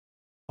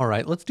All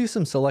right, let's do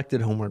some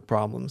selected homework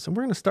problems. And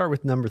we're going to start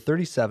with number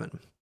 37,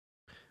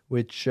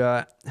 which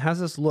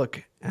has us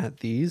look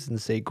at these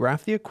and say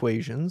graph the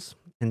equations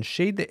and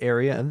shade the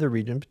area of the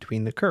region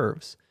between the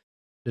curves.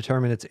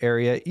 Determine its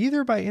area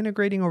either by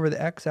integrating over the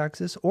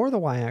x-axis or the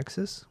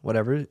y-axis,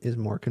 whatever is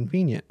more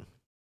convenient.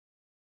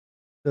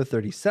 So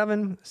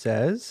 37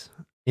 says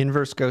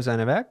inverse cosine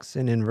of x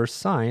and inverse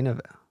sine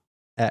of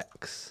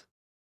x.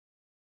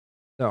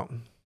 So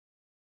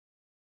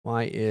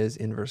y is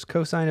inverse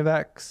cosine of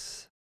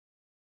x.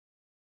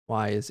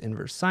 Y is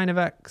inverse sine of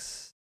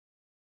x.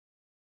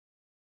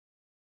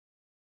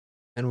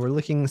 And we're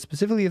looking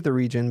specifically at the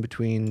region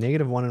between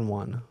 -1 and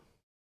 1.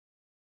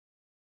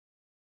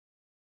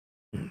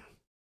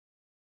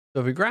 So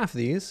if we graph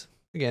these,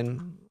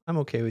 again, I'm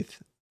okay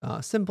with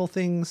simple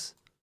things.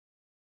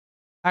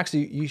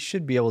 Actually, you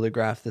should be able to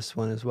graph this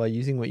one as well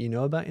using what you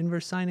know about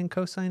inverse sine and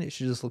cosine. It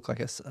should just look like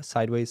a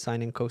sideways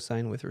sine and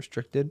cosine with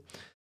restricted,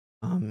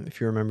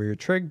 if you remember your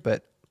trig.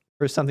 But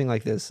for something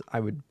like this, I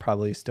would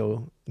probably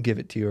still give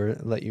it to you or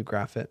let you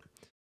graph it.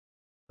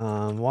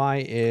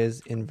 Y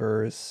is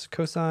inverse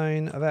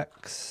cosine of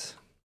x.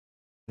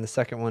 And the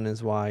second one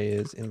is y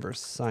is inverse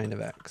sine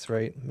of x,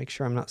 right? Make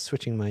sure I'm not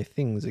switching my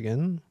things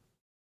again.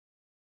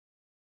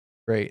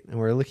 Great. And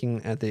we're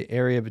looking at the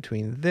area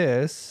between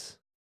this,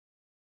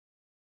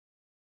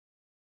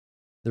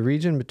 the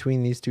region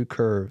between these two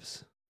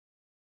curves.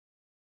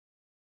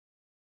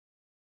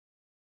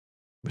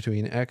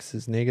 Between x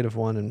is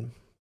 -1 and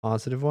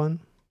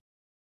 +1.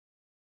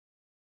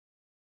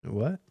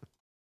 What?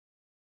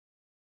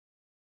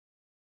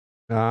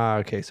 Ah,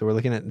 okay. So we're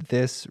looking at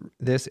this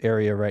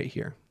area right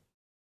here.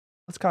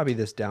 Let's copy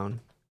this down.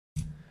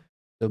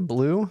 The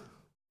blue,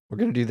 we're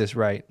going to do this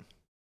right.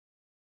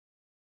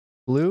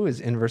 Blue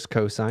is inverse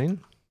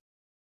cosine.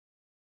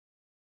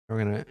 We're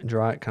going to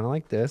draw it kind of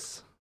like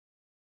this.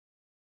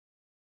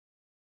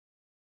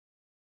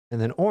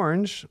 And then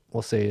orange,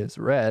 we'll say is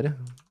red.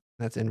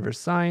 That's inverse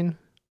sine.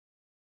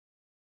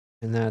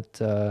 And that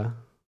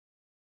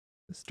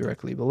is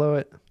directly below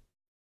it.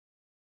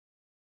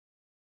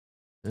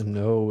 And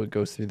no, it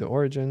goes through the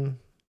origin.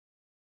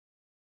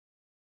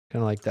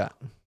 Kind of like that.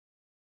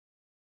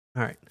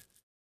 All right.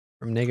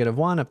 From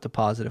 -1 up to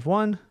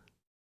 +1.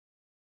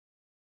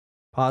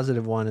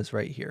 +1 is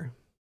right here.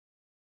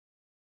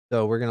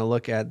 So we're going to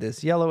look at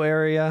this yellow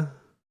area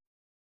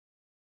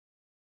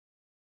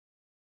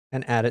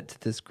and add it to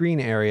this green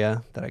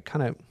area that I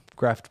kind of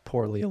graphed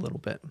poorly a little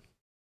bit.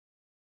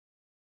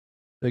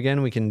 So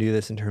again, we can do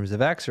this in terms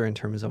of x or in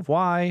terms of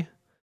y.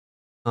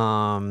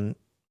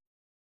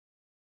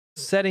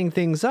 Setting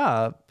things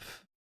up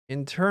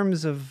in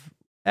terms of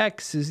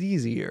x is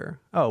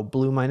easier. Oh,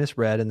 blue minus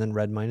red and then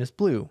red minus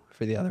blue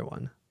for the other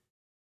one.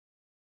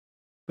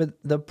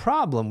 But the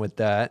problem with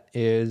that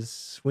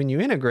is when you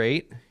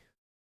integrate,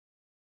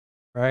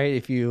 right?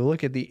 If you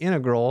look at the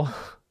integral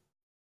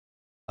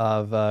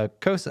of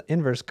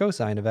inverse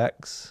cosine of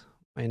x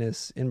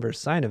minus inverse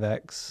sine of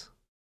x,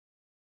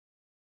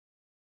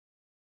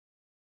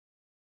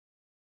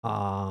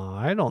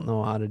 I don't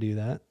know how to do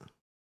that.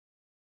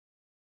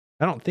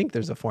 I don't think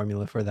there's a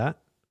formula for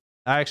that.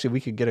 Actually,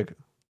 we could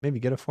maybe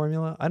get a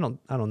formula. I don't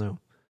know.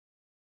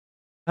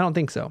 I don't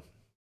think so.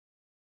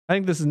 I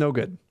think this is no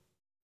good.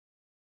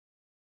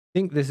 I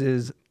think this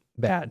is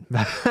bad.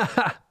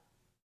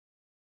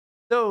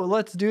 So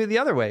let's do it the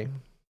other way.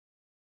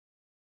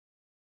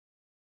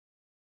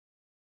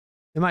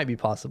 It might be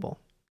possible,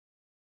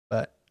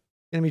 but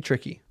it's going to be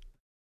tricky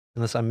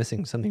unless I'm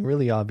missing something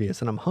really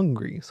obvious and I'm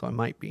hungry, so I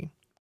might be.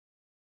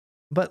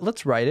 But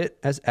let's write it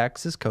as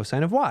x is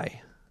cosine of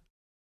y.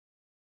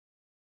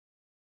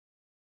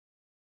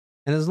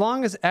 And as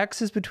long as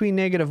x is between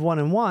 -1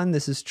 and 1,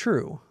 this is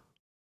true.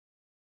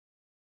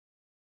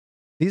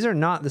 These are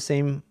not the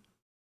same.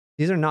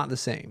 These are not the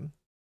same.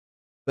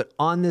 But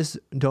on this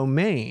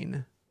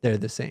domain, they're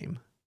the same.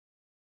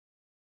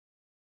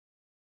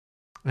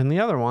 And the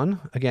other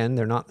one, again,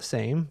 they're not the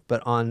same,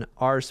 but on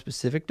our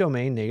specific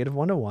domain,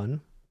 -1 to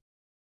 1,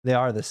 they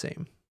are the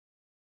same.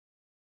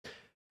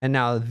 And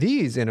now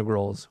these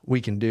integrals we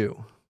can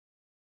do.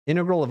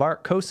 Integral of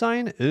arc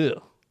cosine,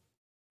 ugh.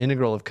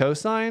 Integral of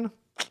cosine,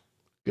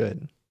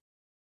 good.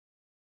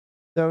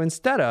 So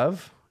instead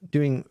of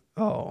doing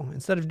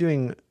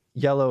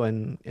yellow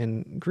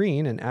and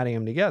green and adding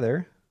them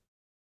together,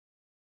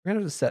 we're going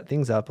to have to set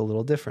things up a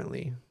little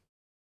differently.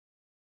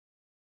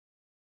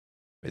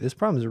 Wait, this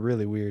problem is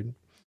really weird.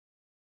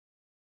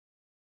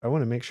 I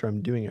want to make sure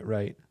I'm doing it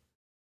right.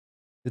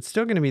 It's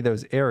still going to be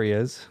those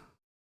areas.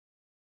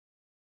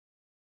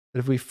 But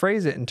if we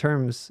phrase it in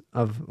terms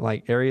of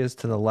like areas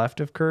to the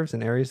left of curves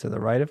and areas to the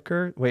right of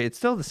curves, wait, it's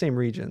still the same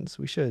regions.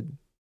 We should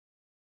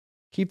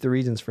keep the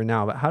regions for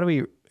now, but how do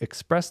we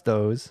express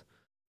those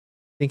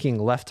thinking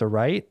left to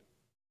right?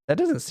 That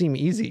doesn't seem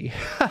easy.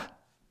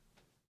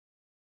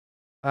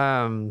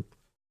 I'm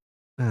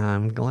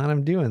glad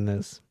I'm doing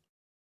this.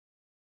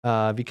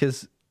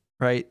 Because,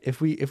 right, if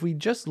we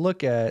just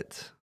look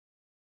at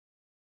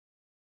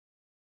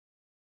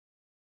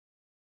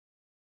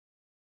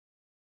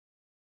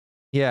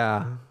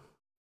yeah.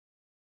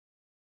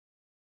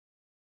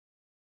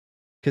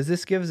 because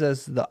this gives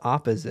us the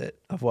opposite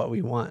of what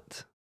we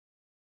want.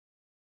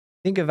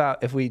 Think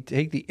about if we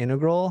take the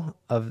integral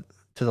of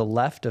to the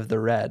left of the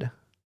red.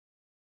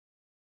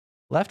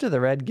 Left of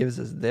the red gives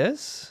us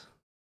this,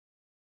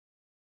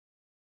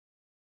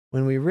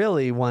 when we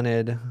really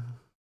wanted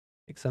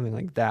like something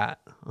like that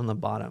on the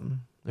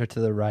bottom or to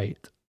the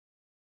right.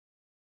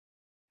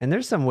 And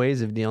there's some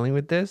ways of dealing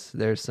with this.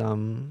 There's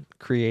some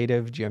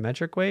creative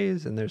geometric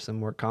ways, and there's some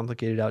more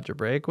complicated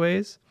algebraic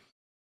ways.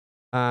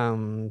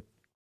 That's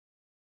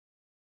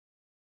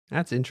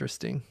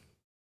interesting.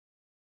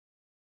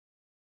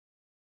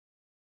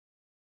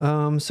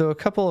 So a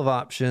couple of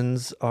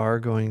options are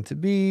going to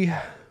be,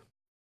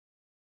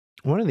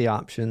 one of the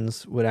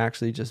options would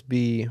actually just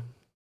be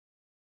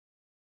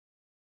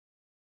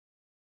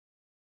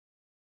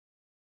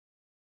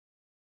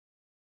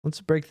let's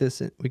break this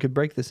in. We could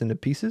break this into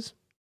pieces.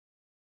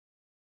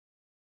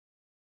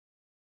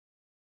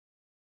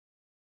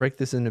 Break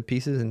this into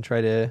pieces and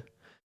try to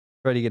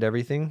get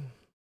everything.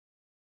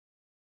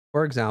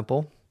 For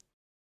example,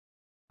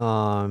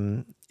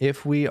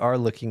 if we are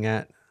looking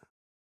at,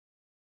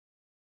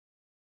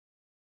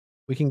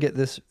 we can get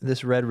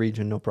this red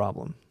region, no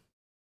problem.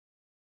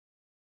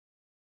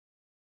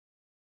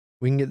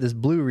 We can get this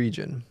blue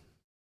region,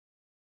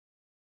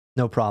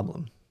 no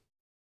problem.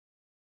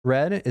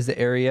 Red is the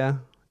area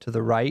to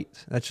the right.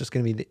 That's just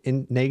going to be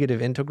the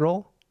negative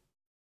integral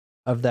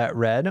of that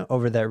red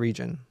over that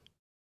region.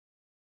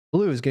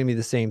 Blue is going to be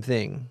the same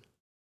thing.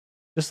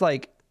 Just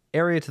like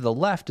area to the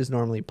left is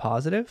normally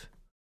positive,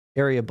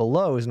 area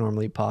below is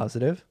normally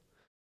positive.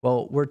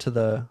 Well,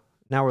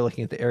 now we're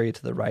looking at the area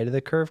to the right of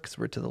the curve because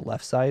we're to the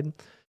left side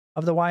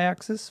of the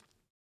y-axis.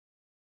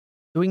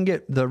 So we can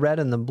get the red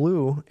and the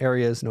blue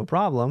areas, no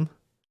problem.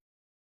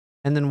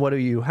 And then what do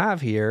you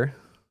have here?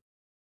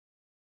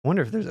 I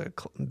wonder if there's a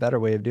better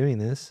way of doing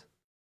this.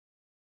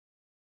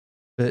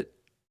 But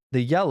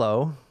the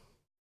yellow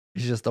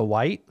is just the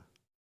white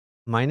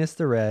minus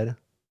the red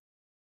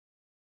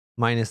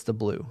minus the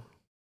blue.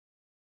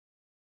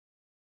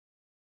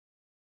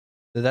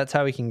 So that's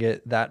how we can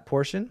get that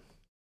portion.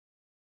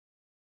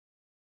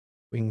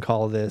 We can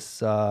call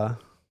this, I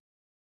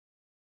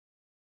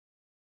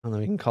don't know,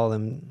 we can call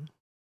them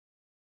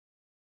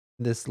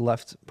this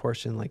left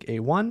portion like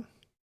A1.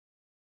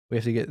 We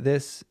have to get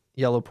this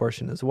yellow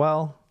portion as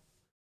well,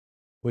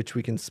 which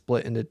we can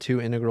split into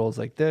two integrals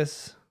like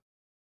this.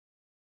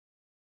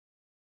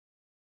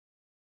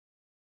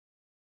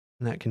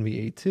 And that can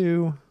be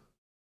A2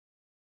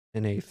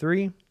 and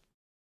A3.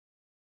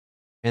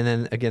 And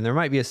then again, there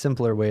might be a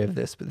simpler way of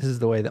this, but this is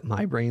the way that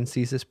my brain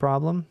sees this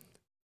problem.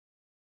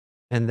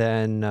 And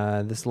then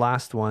this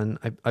last one,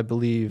 I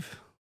believe,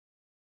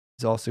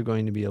 is also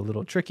going to be a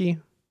little tricky.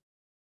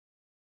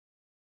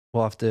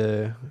 We'll have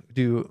to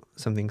do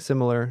something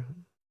similar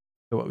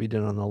to what we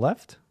did on the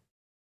left.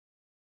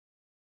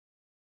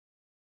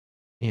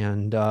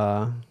 And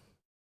find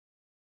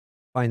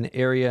the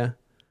area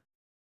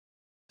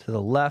to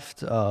the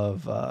left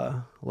of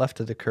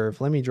the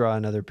curve. Let me draw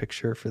another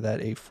picture for that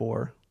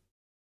A4.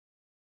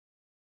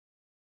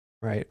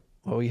 Right,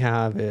 what we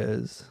have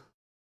is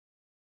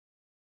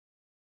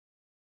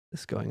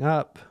this going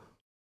up,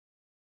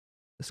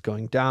 this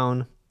going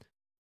down,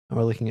 and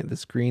we're looking at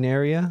this green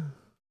area.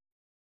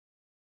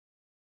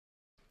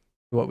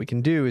 What we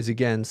can do is,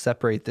 again,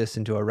 separate this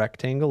into a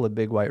rectangle, a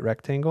big white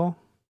rectangle,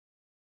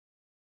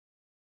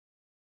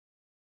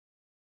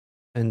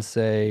 and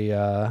say,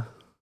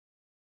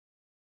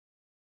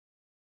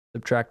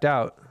 subtract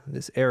out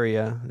this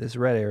area, this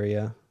red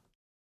area,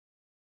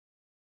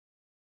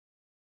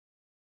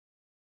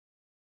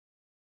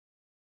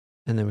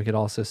 and then we could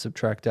also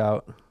subtract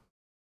out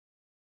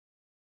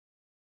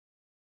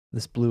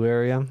this blue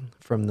area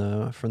from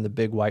the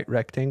big white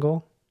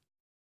rectangle.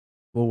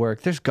 Will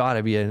work. There's got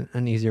to be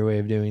an easier way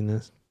of doing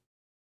this.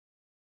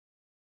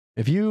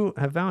 If you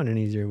have found an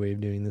easier way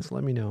of doing this,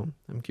 let me know.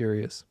 I'm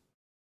curious.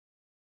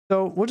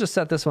 So we'll just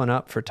set this one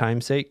up for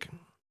time's sake.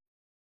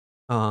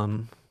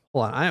 Hold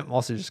on. I'm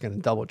also just going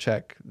to double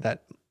check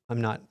that I'm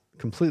not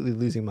completely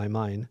losing my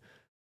mind.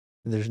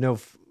 There's no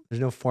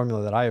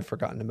formula that I have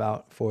forgotten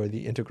about for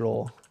the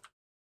integral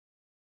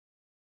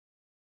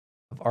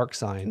of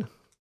arcsine.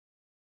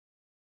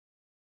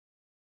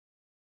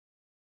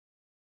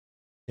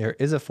 There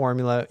is a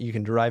formula. You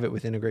can derive it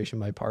with integration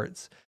by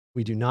parts.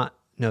 We do not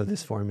know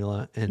this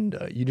formula, and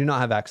you do not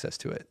have access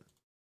to it.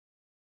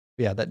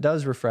 But yeah, that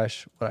does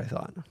refresh what I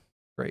thought.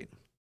 Great.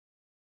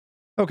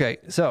 Okay,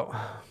 so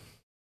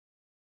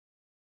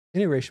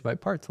integration by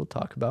parts we'll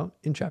talk about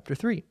in chapter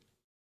 3.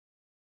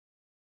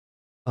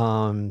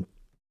 So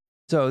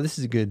this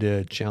is a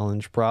good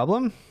challenge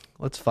problem.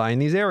 Let's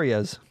find these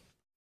areas.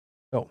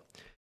 So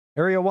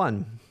area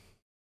 1.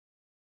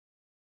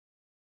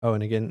 Oh,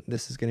 and again,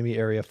 this is going to be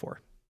area 4.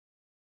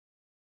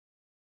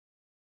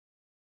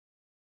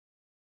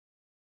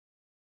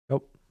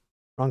 Nope,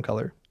 wrong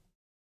color.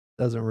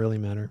 Doesn't really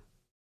matter.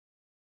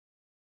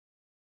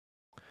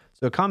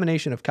 So a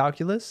combination of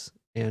calculus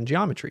and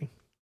geometry.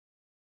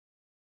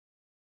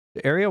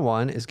 The area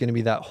 1 is going to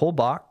be that whole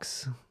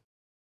box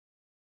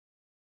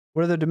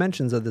What are the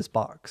dimensions of this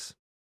box?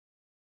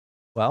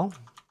 Well,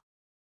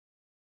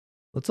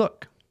 let's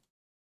look.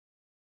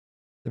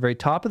 The very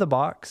top of the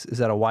box is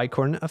at a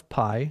y-coordinate of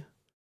pi.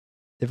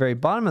 The very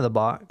bottom of the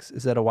box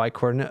is at a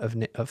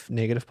y-coordinate of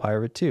negative pi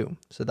over 2.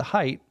 So the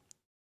height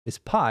is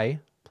pi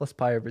plus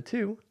pi over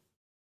 2.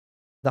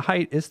 The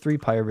height is 3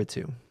 pi over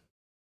 2.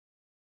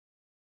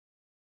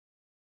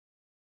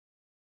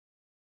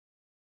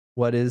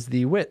 What is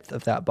the width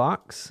of that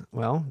box?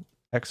 Well,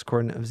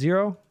 x-coordinate of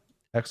 0,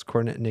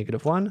 x-coordinate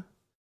negative 1.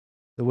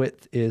 The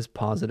width is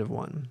positive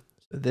 1.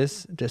 So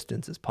this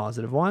distance is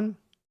positive 1.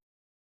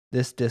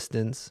 This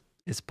distance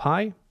is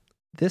pi.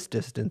 This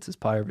distance is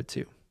pi over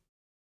 2.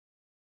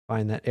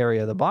 Find that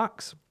area of the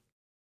box.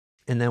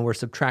 And then we're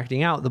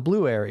subtracting out the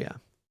blue area.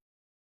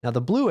 Now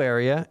the blue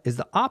area is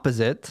the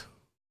opposite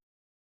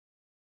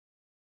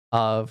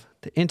of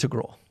the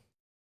integral.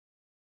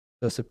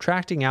 So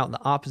subtracting out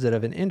the opposite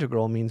of an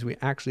integral means we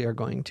actually are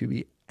going to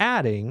be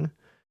adding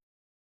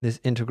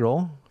this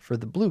integral for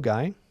the blue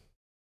guy.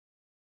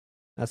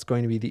 That's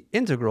going to be the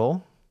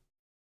integral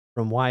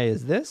from y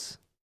is this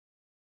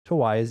to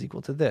y is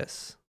equal to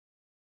this.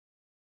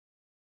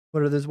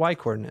 What are those y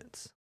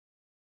coordinates?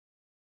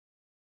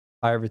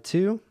 Pi over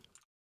 2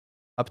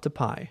 up to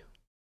pi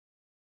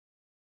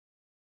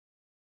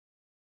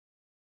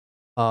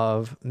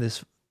of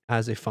this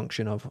as a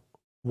function of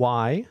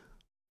y.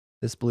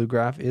 This blue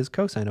graph is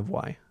cosine of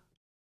y.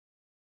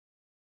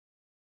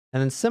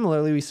 And then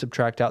similarly, we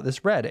subtract out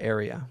this red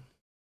area,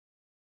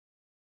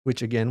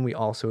 which again,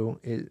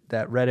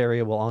 that red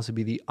area will also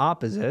be the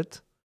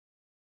opposite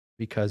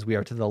because we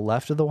are to the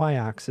left of the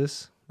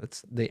y-axis.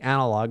 That's the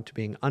analog to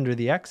being under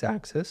the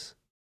x-axis.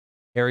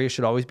 Area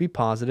should always be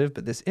positive,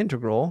 but this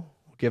integral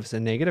will give us a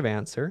negative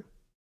answer.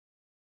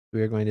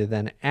 We are going to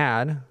then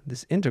add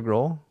this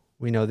integral.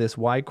 We know this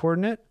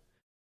y-coordinate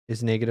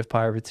is negative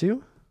pi over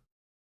 2.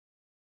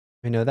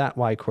 We know that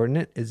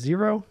y-coordinate is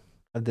 0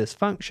 of this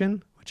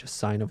function, which is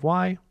sine of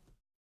y,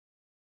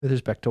 with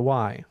respect to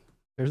y.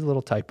 There's a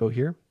little typo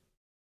here.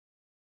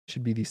 It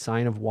should be the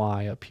sine of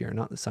y up here,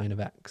 not the sine of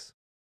x.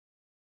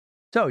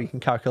 So you can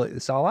calculate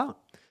this all out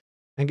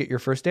and get your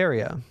first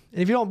area.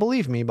 And if you don't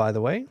believe me, by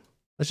the way,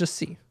 let's just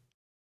see.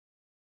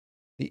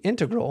 The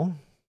integral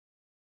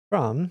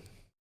from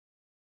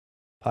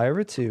pi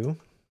over 2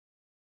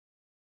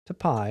 to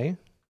pi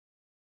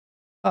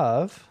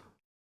of,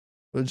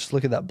 we'll just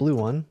look at that blue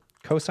one,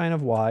 cosine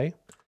of y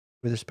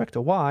with respect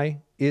to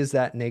y is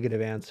that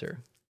negative answer,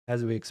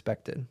 as we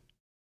expected.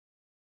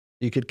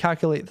 You could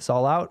calculate this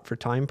all out for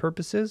time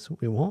purposes.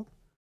 We won't.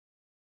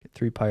 Get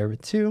 3 pi over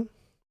 2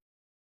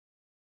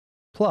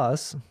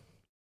 plus,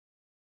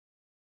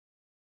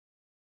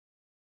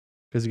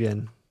 because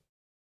again,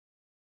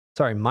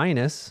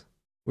 minus,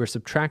 we're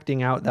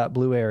subtracting out that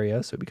blue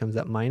area, so it becomes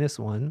that minus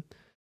 1,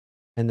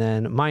 and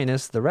then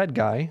minus the red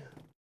guy,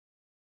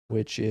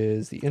 which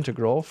is the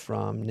integral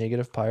from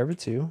negative pi over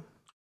 2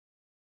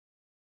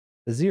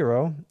 to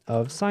 0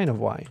 of sine of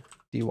y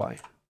dy.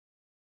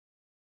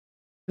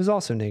 Is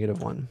also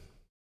negative 1.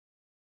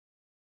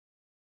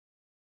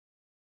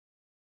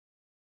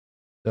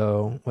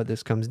 So what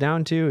this comes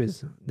down to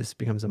is this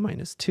becomes a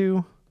minus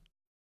 2.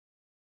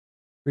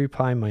 3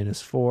 pi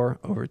minus 4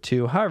 over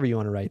 2. However you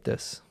want to write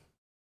this.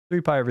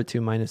 3 pi over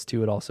 2 minus 2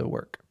 would also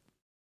work.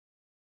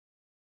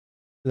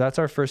 So that's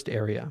our first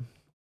area.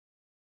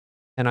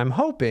 And I'm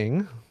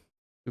hoping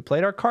we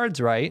played our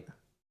cards right.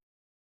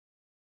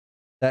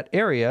 That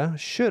area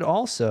should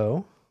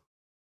also,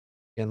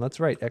 again, let's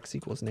write x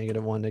equals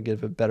negative 1 to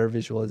give a better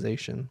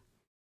visualization.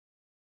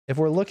 If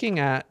we're looking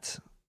at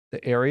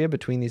the area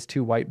between these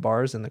two white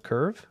bars in the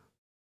curve,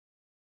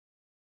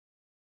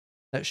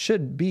 that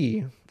should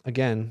be,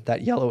 again,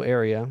 that yellow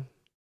area,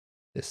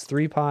 this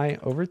 3 pi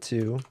over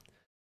 2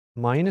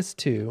 minus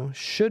 2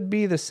 should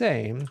be the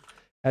same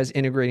as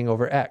integrating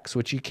over x,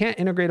 which you can't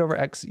integrate over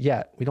x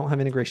yet. We don't have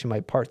integration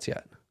by parts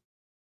yet.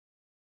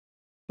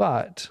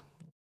 But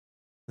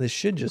this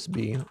should just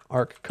be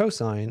arc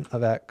cosine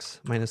of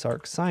x minus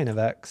arc sine of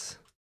x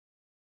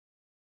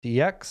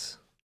dx.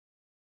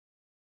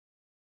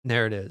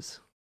 There it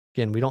is.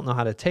 Again, we don't know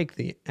how to take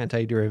the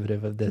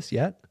antiderivative of this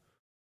yet.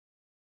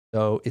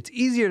 So it's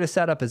easier to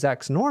set up as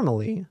x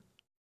normally,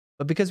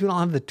 but because we don't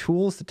have the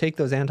tools to take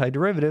those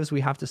antiderivatives,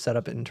 we have to set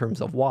up it in terms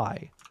of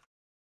y.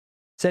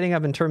 Setting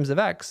up in terms of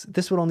x,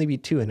 this would only be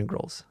 2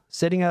 integrals.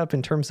 Setting up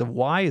in terms of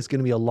y is going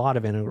to be a lot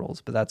of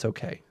integrals, but that's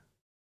okay.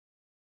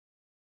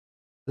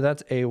 So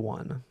that's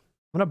A1. I'm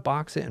going to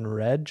box it in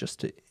red just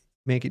to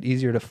make it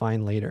easier to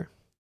find later.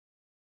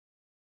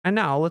 And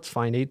now let's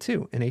find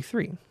A2 and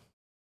A3.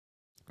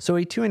 So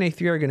A2 and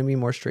A3 are going to be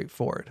more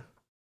straightforward.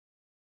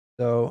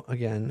 So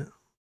again,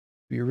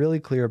 be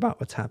really clear about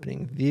what's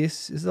happening.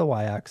 This is the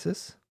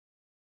y-axis,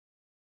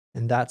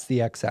 and that's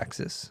the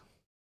x-axis.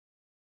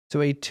 So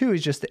A2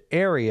 is just the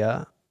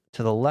area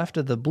to the left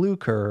of the blue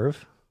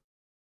curve.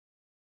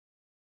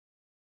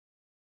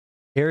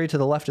 Area to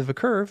the left of a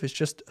curve is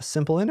just a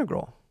simple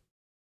integral.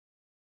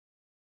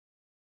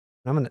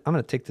 I'm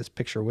gonna take this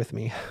picture with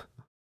me.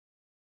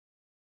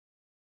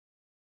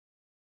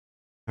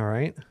 All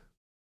right.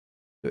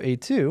 So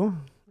A2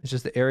 is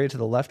just the area to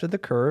the left of the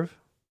curve,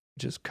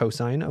 which is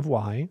cosine of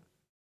y.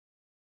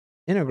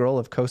 Integral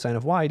of cosine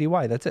of y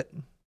dy, that's it.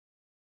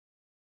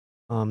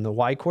 The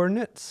y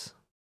coordinates,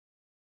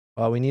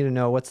 well, we need to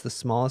know what's the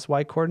smallest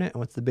y coordinate and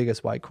what's the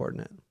biggest y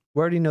coordinate.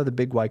 We already know the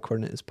big y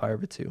coordinate is pi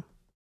over 2.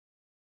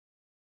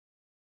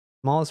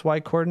 Smallest y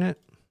coordinate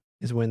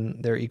is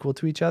when they're equal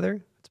to each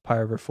other. It's pi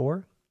over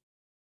 4.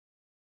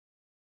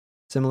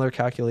 Similar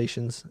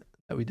calculations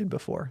that we did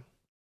before.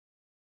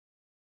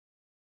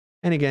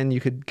 And again, you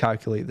could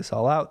calculate this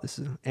all out. This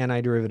is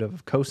antiderivative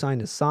of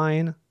cosine is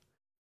sine.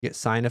 You get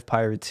sine of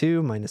pi over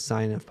 2 minus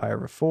sine of pi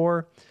over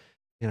 4.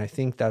 And I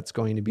think that's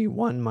going to be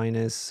 1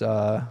 minus...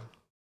 I'll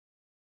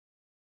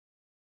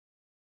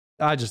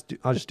just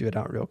do it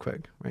out real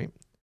quick, right?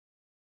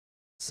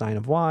 Sine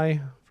of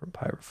y from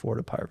pi over 4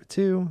 to pi over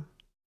 2.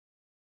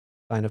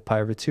 Sine of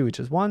pi over 2, which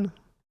is 1.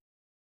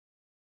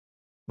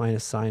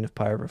 Minus sine of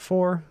pi over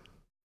 4,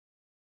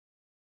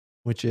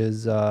 which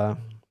is 1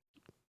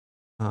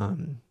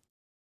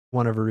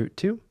 over root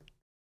 2.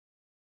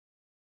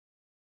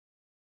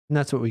 And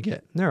that's what we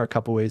get. And there are a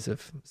couple ways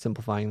of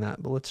simplifying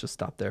that, but let's just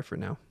stop there for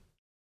now.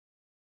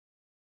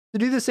 To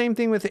do the same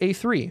thing with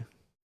A3,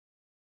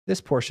 this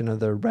portion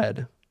of the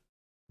red,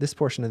 this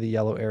portion of the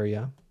yellow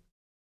area.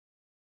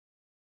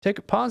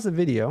 Pause the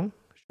video,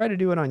 try to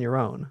do it on your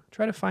own.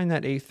 Try to find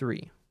that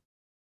A3.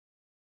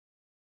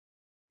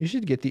 You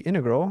should get the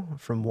integral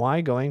from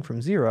y going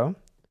from 0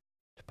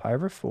 to pi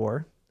over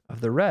 4 of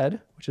the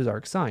red, which is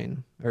arc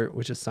sine, or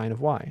which is sine of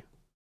y.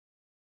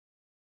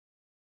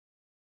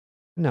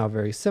 Now,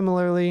 very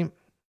similarly,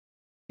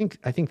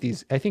 I think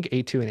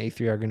A2 and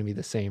A3 are going to be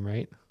the same,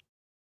 right?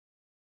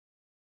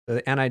 So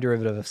the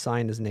antiderivative of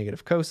sine is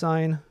negative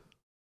cosine.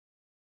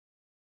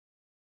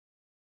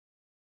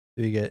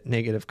 So you get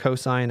negative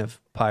cosine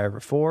of pi over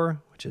 4,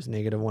 which is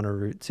negative 1 over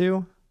root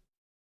 2.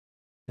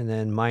 And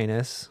then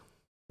minus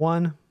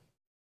 1.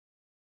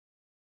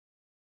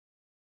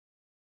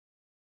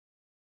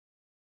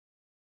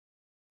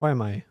 Why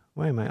am I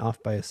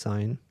off by a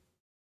sign?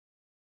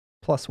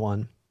 Plus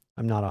 1.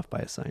 I'm not off by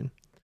a sign.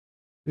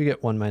 We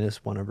get 1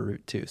 minus 1 over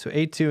root 2. So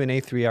A2 and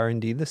A3 are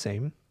indeed the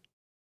same.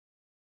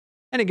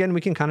 And again,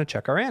 we can kind of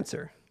check our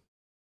answer.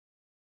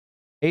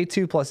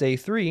 A2 plus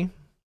A3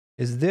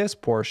 is this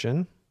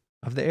portion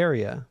of the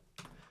area,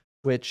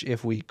 which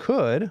if we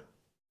could,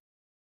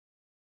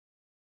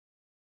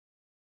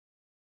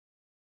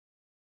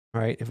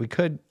 all right, if we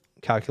could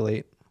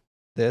calculate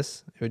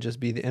this, it would just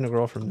be the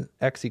integral from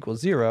x equals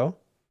 0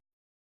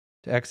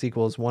 to x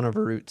equals 1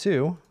 over root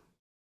 2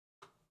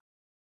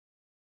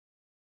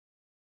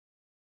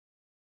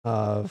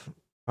 of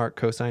arc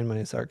cosine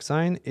minus arc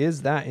sine.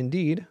 Is that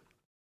indeed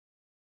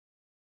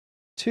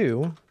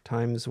 2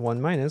 times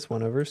 1 minus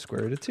 1 over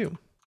square root of 2?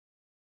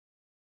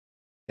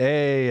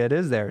 Hey, it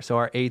is there. So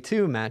our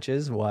A2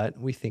 matches what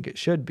we think it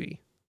should be.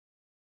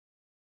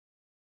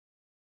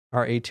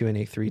 Our A2 and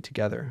A3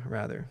 together,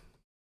 rather.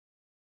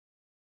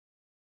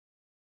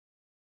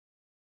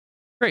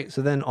 Great,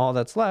 so then all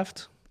that's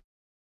left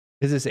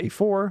is this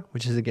A4,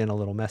 which is again a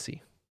little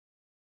messy.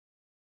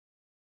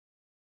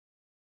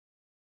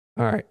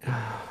 All right.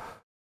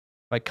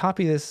 If I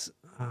copy this,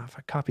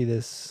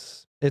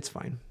 it's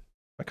fine.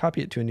 If I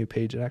copy it to a new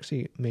page, it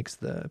actually makes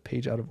the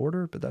page out of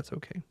order, but that's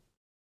okay.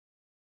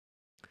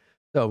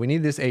 So we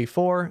need this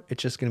A4.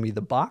 It's just going to be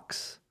the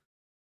box,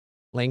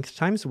 length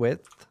times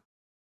width.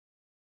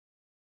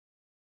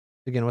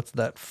 Again, what's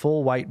that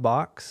full white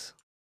box?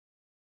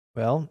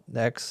 Well,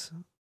 the x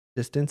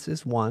distance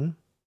is 1.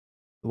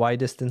 The y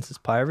distance is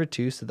pi over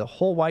 2. So the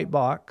whole white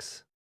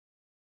box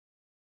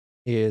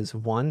is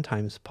 1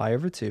 times pi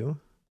over 2.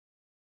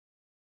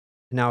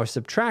 And now we're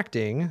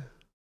subtracting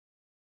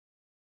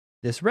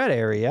this red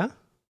area,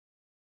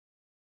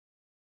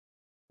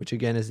 which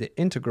again is the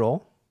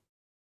integral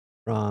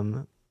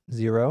from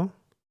 0,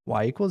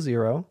 y equals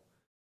 0,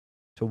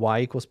 to y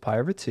equals pi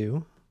over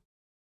 2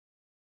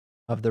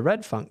 of the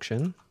red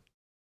function.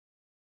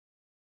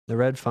 The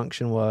red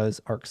function was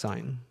arc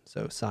sine,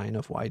 so sine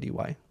of y dy.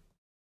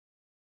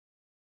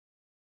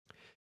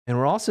 And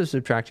we're also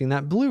subtracting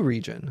that blue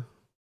region,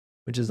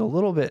 which is a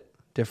little bit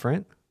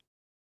different.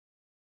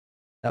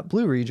 That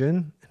blue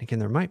region, and again,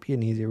 there might be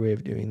an easier way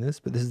of doing this,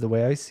 but this is the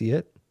way I see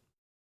it.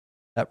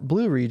 That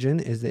blue region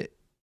is the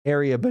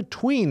area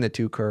between the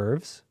two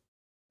curves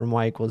from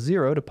y equals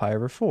 0 to pi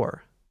over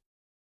 4.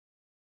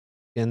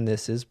 Again,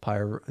 this is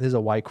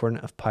a y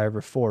coordinate of pi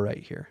over 4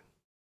 right here.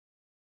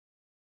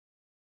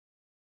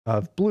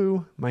 Of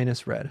blue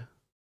minus red.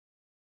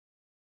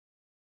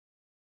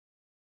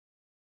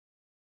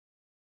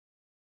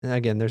 And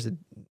again, there's a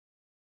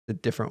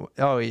different,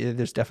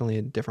 there's definitely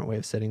a different way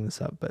of setting this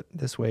up, but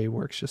this way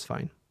works just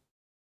fine.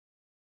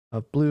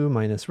 Of blue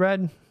minus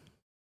red.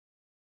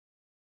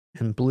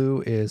 And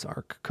blue is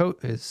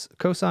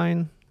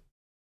cosine.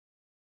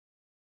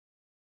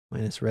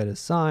 Minus red is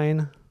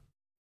sine.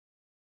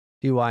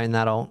 dy, and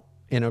that'll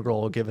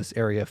integral will give us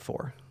area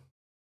 4.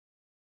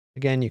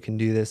 Again, you can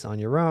do this on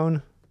your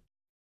own.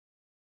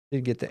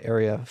 To get the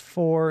area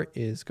 4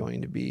 is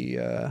going to be,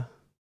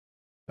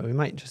 But we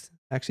might just,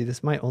 actually,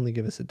 this might only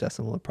give us a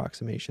decimal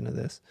approximation of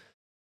this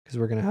because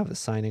we're going to have the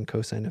sine and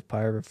cosine of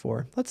pi over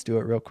 4. Let's do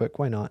it real quick.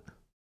 Why not?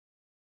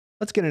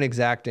 Let's get an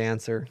exact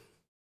answer.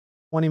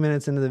 20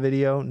 minutes into the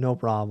video, no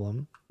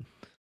problem.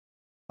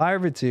 Pi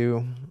over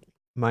 2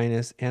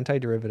 minus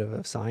antiderivative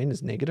of sine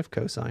is negative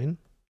cosine.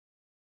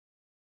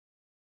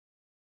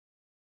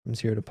 From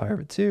 0 to pi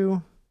over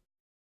 2.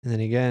 And then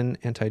again,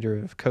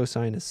 antiderivative of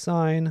cosine is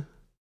sine.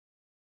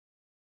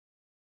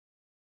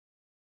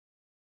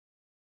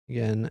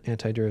 Again,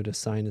 antiderivative of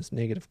sine is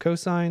negative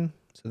cosine.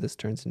 So this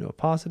turns into a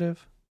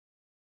positive.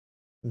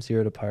 From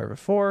 0 to pi over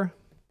 4.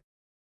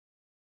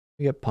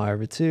 We get pi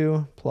over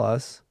 2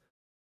 plus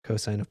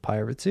cosine of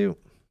pi over 2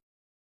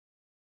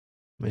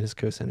 minus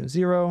cosine of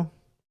 0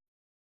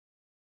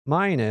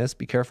 minus,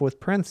 be careful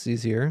with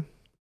parentheses here,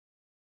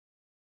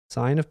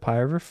 sine of pi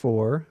over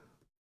 4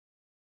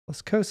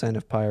 plus cosine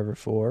of pi over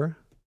 4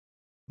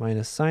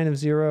 minus sine of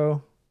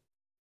 0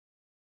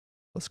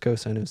 plus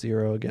cosine of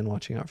 0. Again,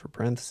 watching out for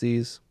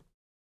parentheses.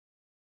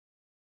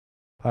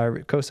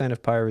 Cosine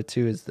of pi over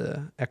 2 is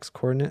the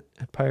x-coordinate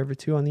at pi over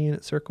 2 on the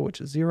unit circle,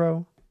 which is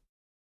 0.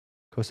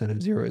 Cosine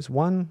of 0 is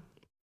 1.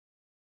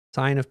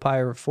 Sine of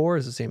pi over 4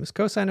 is the same as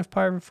cosine of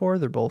pi over 4.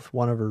 They're both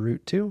 1 over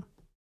root 2.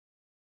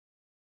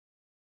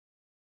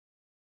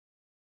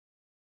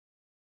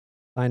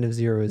 Sine of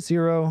 0 is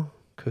 0.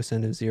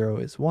 Cosine of 0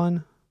 is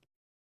 1.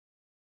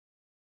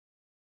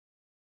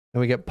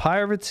 And we get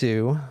pi over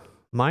 2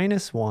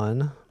 minus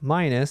 1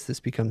 minus,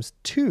 this becomes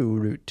 2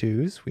 root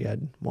 2's. We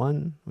had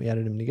 1, we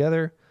added them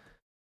together.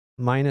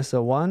 Minus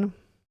a 1.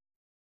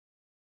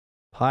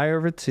 Pi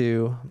over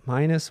 2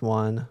 minus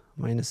 1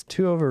 minus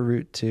 2 over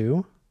root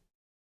 2.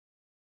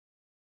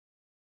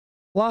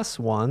 Plus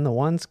 1. The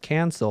 1's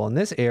cancel. And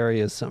this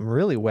area is something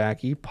really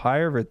wacky.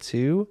 Pi over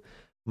 2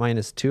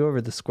 minus 2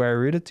 over the square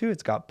root of 2.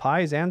 It's got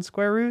pi's and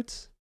square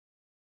roots.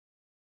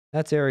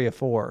 That's area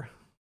 4.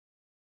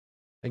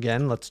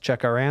 Again, let's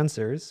check our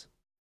answers.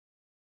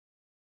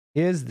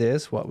 Is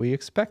this what we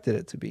expected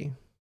it to be?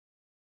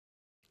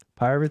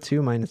 Pi over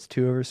 2 minus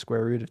 2 over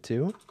square root of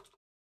 2.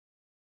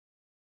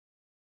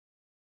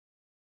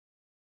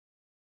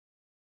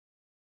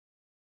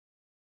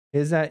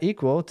 Is that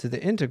equal to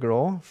the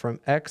integral from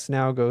x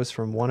now goes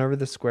from 1 over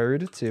the square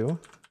root of 2. All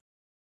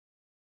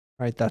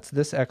right, that's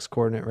this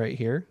x-coordinate right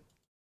here.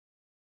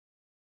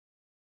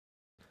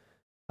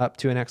 Up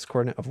to an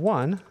x-coordinate of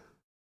 1.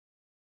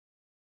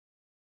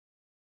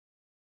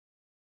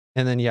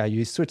 And then, yeah,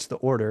 you switch the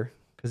order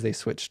because they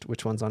switched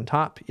which one's on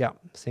top. Yeah,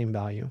 same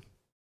value.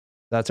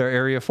 That's our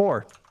area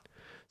 4.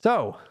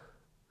 So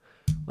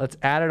let's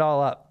add it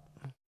all up.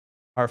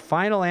 Our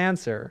final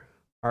answer,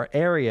 our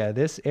area,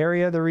 this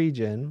area of the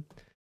region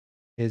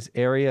is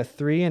area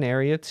 3 and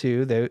area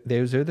 2.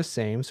 Those are the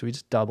same, so we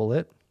just double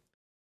it.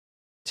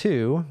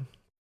 2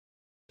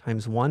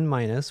 times 1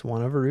 minus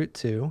 1 over root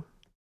 2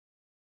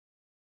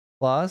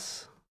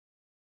 plus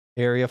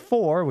area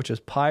 4, which is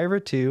pi over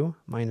 2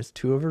 minus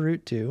 2 over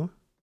root 2.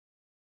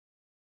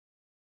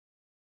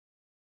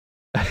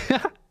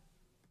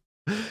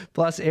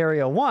 Plus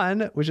area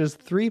 1, which is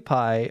 3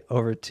 pi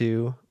over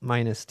 2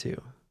 minus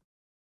 2.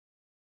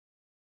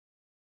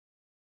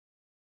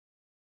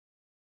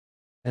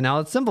 And now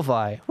let's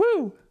simplify.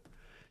 Woo!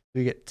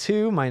 We get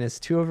 2 minus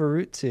 2 over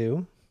root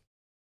 2.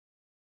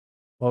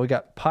 Well, we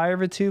got pi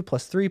over 2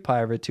 plus 3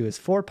 pi over 2 is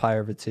 4 pi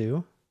over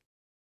 2.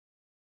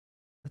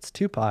 That's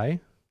 2 pi.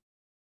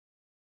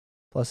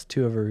 Plus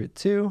 2 over root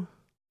 2.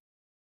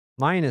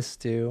 Minus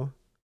 2.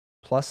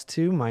 Plus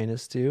 2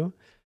 minus 2.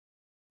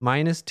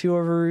 Minus 2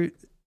 over root.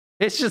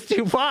 It's just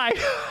 2 pi.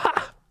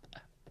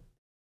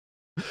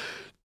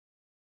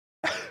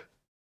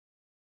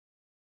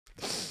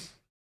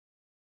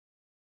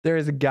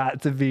 There's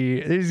got to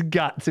be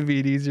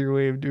an easier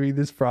way of doing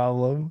this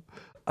problem.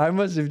 I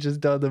must have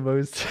just done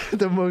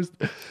the most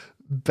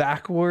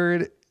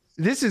backward.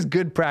 This is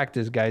good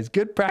practice, guys.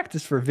 Good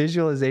practice for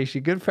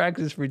visualization, good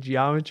practice for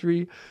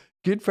geometry,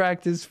 good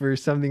practice for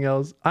something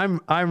else. I'm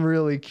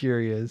really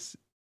curious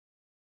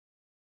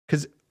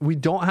because we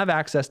don't have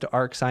access to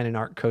arc sine and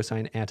arc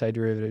cosine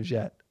antiderivatives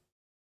yet.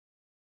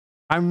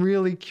 I'm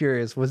really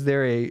curious, was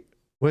there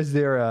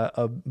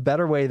a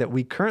better way that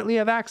we currently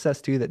have access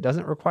to that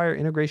doesn't require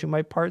integration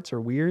by parts or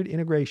weird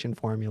integration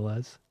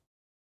formulas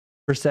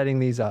for setting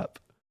these up?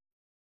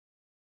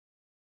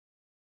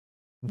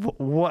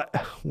 What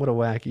a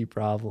wacky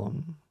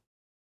problem.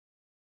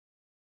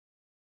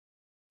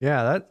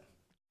 Yeah,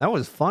 that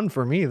was fun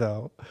for me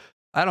though.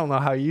 I don't know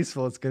how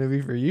useful it's going to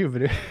be for you,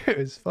 but it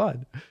was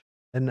fun.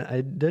 And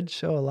I did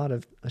show a lot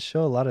of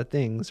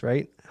things,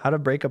 right? How to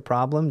break a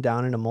problem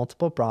down into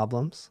multiple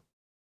problems.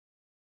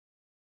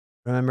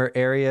 Remember,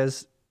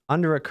 areas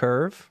under a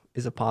curve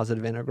is a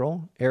positive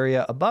integral.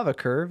 Area above a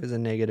curve is a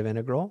negative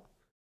integral.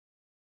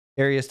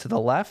 Areas to the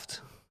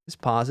left is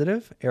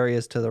positive.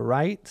 Areas to the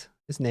right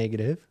is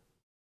negative.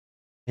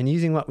 And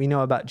using what we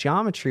know about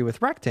geometry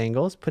with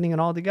rectangles, putting it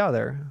all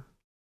together.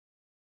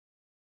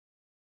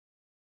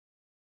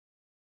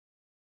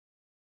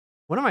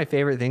 One of my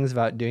favorite things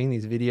about doing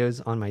these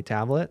videos on my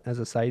tablet, as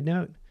a side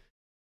note,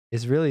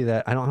 is really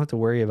that I don't have to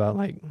worry about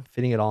like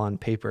fitting it all on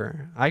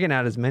paper. I can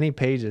add as many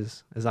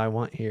pages as I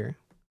want here,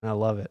 and I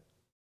love it.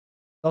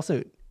 It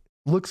also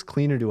looks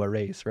cleaner to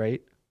erase,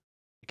 right?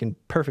 You can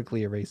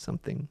perfectly erase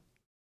something.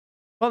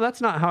 Well,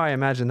 that's not how I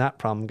imagine that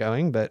problem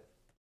going, but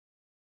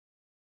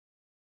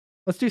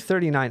let's do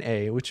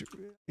 39A, which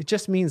it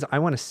just means I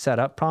want to set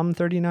up problem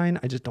 39.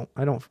 I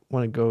don't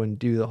want to go and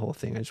do the whole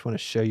thing. I just want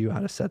to show you how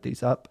to set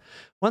these up.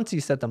 Once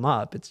you set them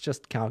up, it's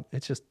just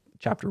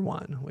chapter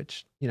 1,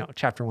 which, you know,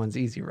 chapter 1's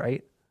easy,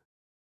 right?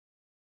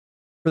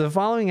 For the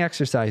following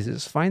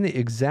exercises, find the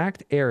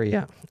exact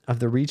area of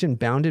the region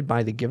bounded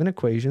by the given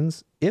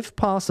equations. If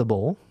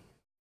possible,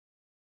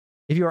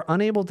 if you are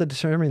unable to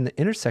determine the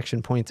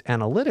intersection points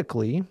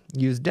analytically,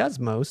 use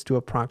Desmos to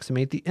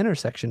approximate the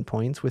intersection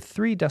points with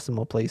 3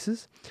 decimal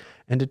places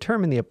and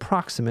determine the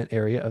approximate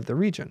area of the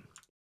region.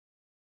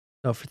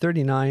 So for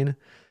 39, it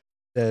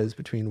says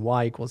between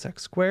y equals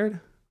x squared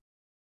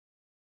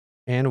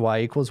and y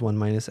equals 1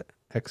 minus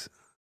x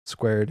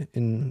squared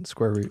in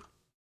square root.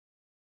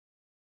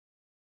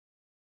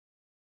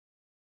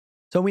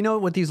 So we know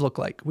what these look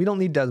like. We don't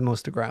need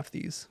Desmos to graph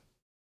these.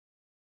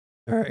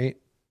 All right.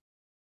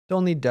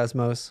 Don't need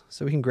Desmos,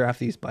 so we can graph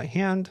these by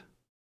hand.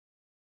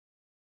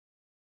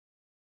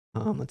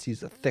 Let's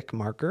use a thick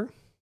marker.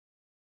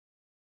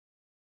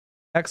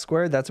 X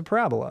squared, that's a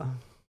parabola.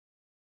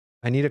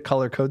 I need to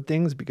color code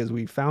things because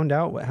we found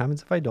out what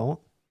happens if I don't.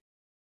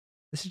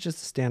 This is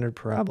just a standard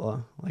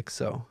parabola, like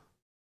so.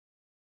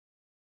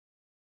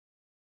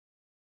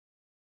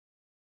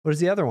 What is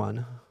the other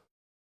one?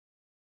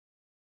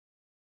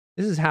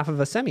 This is half of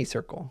a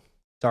semicircle.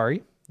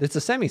 Sorry, it's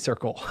a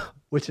semicircle,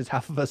 which is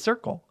half of a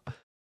circle.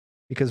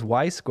 Because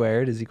y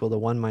squared is equal to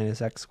 1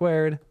 minus x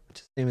squared, which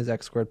is the same as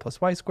x squared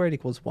plus y squared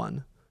equals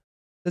 1.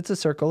 It's a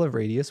circle of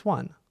radius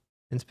 1.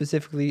 And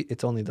specifically,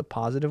 it's only the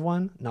positive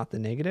one, not the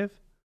negative.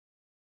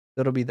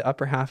 So it'll be the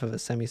upper half of a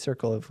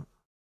semicircle of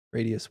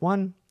radius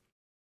 1.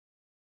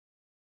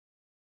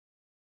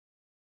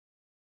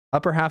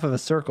 Upper half of a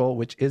circle,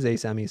 which is a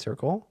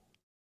semicircle.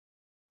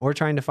 We're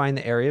trying to find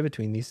the area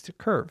between these 2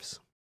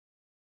 curves.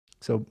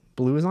 So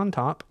blue is on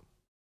top.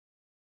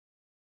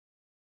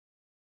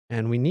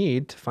 And we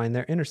need to find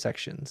their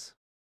intersections.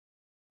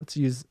 Let's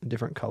use a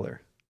different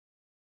color.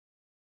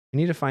 We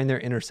need to find their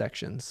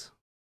intersections.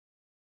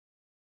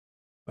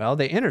 Well,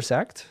 they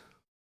intersect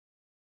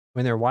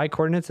when their y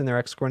coordinates and their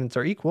x coordinates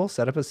are equal.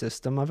 Set up a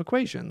system of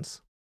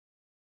equations.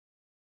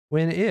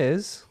 When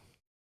is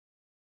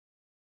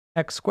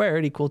x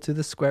squared equal to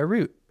the square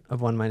root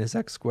of 1 minus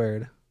x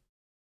squared?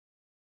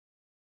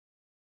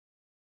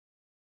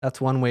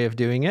 That's one way of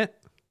doing it.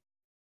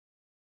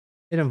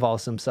 It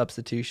involves some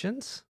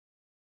substitutions.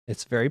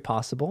 It's very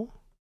possible.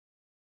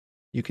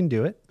 You can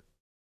do it.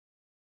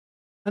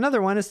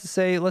 Another one is to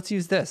say, let's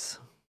use this.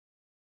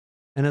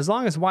 And as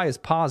long as y is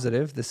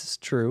positive, this is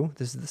true,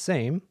 this is the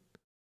same.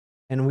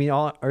 And we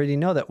all already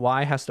know that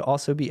y has to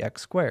also be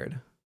x squared.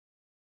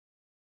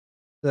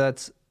 So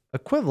that's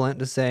equivalent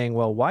to saying,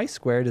 well, y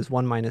squared is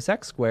 1 minus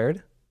x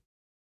squared.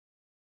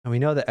 And we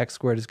know that x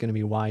squared is going to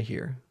be y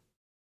here.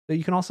 So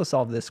you can also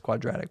solve this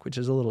quadratic, which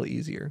is a little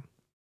easier.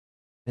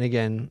 And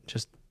again,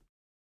 just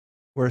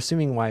we're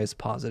assuming y is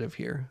positive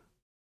here.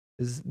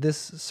 This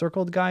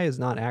circled guy is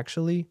not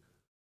actually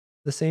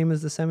the same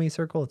as the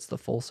semicircle, it's the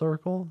full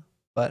circle.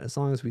 But as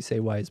long as we say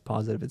y is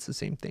positive, it's the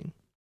same thing.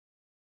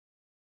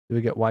 So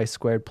we get y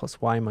squared plus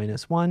y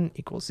minus 1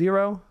 equals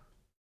 0.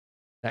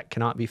 That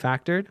cannot be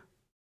factored.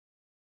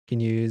 You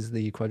can use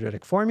the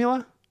quadratic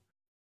formula,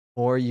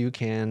 or you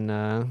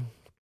can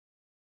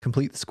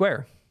complete the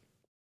square.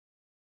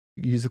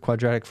 You use the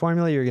quadratic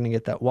formula, you're going to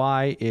get that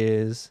y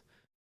is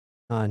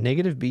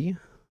negative b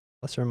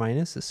plus or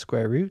minus the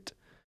square root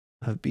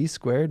of b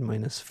squared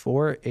minus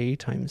 4a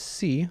times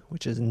c,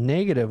 which is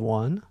negative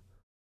 1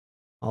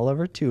 all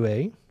over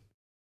 2a.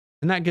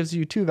 And that gives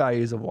you 2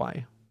 values of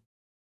y.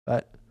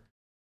 But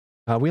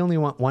we only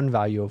want 1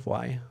 value of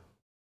y.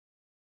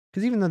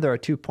 Because even though there are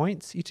 2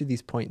 points, each of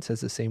these points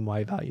has the same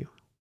y value.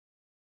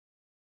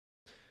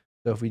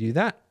 So if we do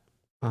that,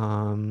 we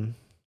know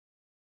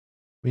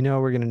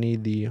we're going to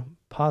need the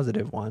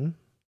positive one.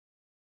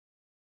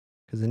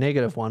 Because the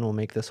negative one will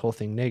make this whole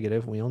thing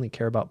negative. We only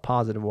care about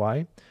positive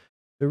y.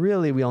 So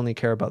really, we only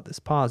care about this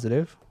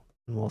positive.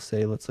 And we'll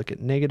say, let's look at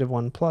negative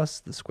 1 plus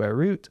the square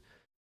root.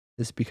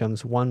 This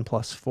becomes 1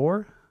 plus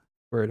 4,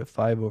 square root of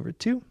 5 over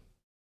 2.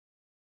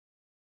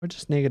 Or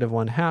just negative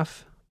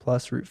 1/2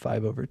 plus root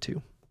 5 over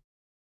 2.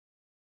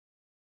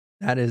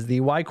 That is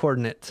the y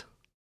coordinate.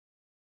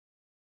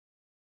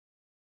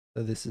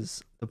 So this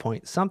is the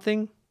point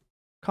something,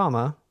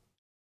 comma,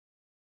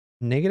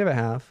 negative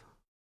 1/2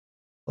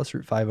 plus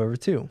root 5 over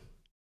 2.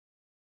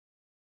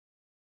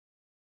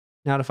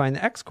 Now to find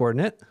the x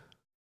coordinate,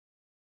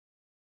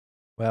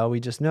 well, we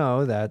just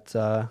know that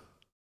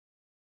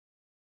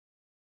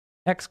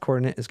x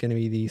coordinate is going to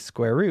be the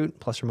square root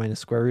plus or minus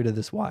square root of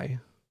this y.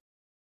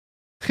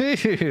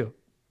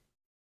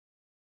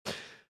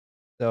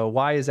 So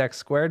y is x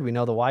squared. We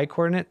know the y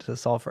coordinate to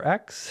solve for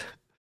x.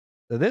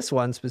 So this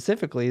one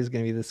specifically is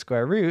going to be the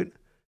square root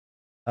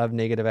of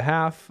negative a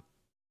half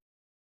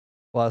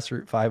plus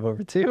root 5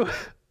 over 2.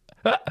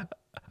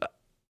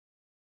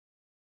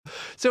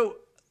 So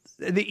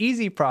the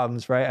easy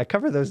problems, right? I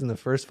covered those in the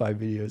first 5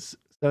 videos.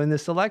 So in the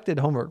selected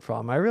homework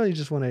problem, I really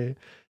just want to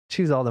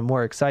choose all the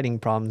more exciting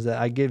problems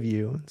that I give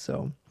you.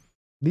 So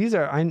these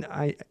are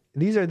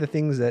these are the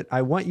things that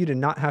I want you to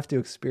not have to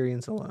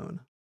experience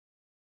alone.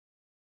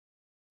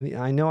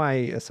 I know I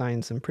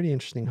assigned some pretty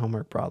interesting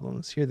homework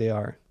problems. Here they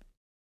are.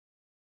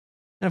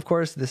 And of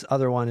course, this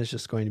other one is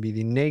just going to be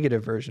the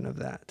negative version of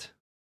that.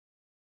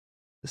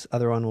 This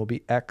other one will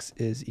be x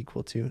is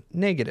equal to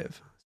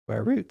negative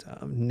square root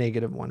of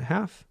negative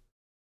 1/2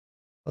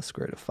 plus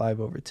square root of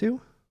 5 over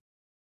 2.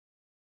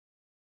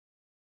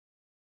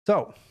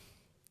 So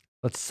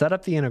let's set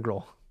up the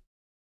integral.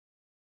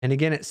 And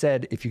again, it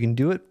said, if you can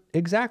do it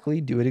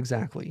exactly, do it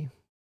exactly.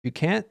 If you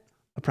can't,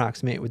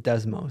 approximate with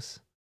Desmos.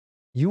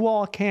 You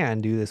all can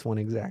do this one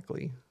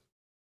exactly.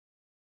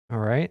 All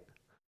right.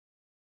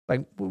 Like,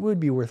 it would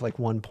be worth like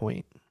 1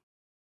 point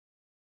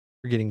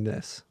for getting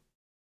this.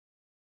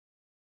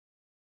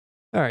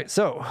 All right,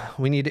 so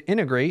we need to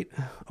integrate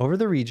over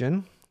the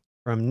region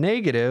from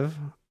negative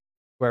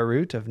square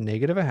root of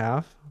negative a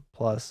half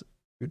plus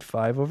root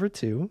 5 over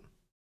 2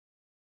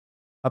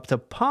 up to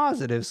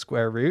positive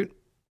square root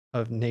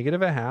of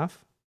negative a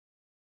half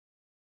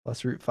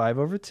plus root 5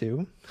 over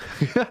 2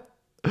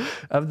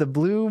 of the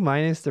blue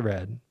minus the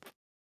red.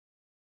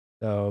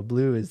 So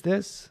blue is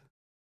this.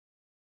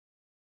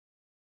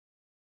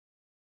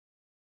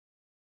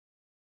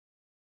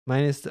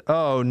 Minus the,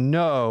 oh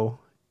no,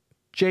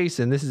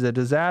 Jason, this is a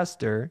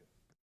disaster.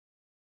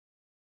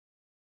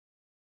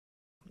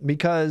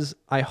 Because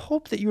I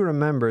hope that you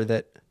remember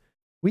that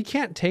we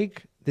can't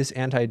take this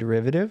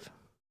antiderivative.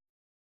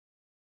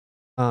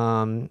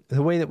 The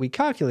way that we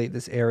calculate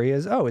this area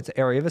is, oh, it's the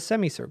area of a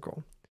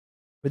semicircle.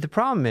 But the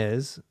problem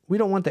is, we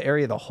don't want the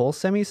area of the whole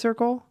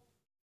semicircle.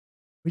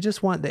 We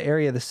just want the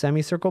area of the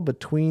semicircle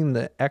between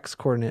the x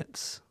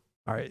coordinates.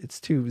 All right, it's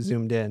too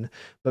zoomed in,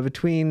 but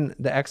between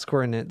the x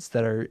coordinates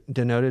that are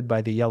denoted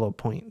by the yellow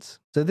points.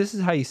 So this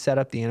is how you set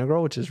up the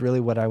integral, which is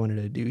really what I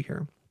wanted to do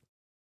here.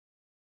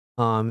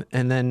 And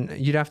then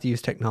you'd have to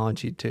use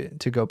technology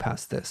to go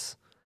past this.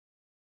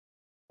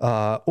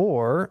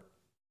 Or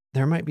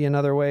there might be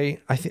another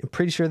way. I'm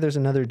pretty sure there's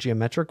another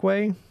geometric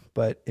way,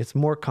 but it's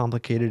more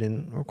complicated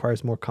and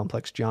requires more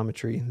complex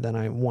geometry than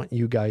I want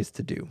you guys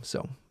to do.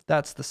 So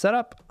that's the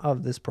setup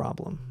of this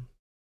problem.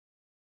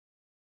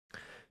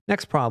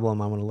 Next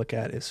problem I want to look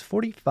at is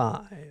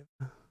 45.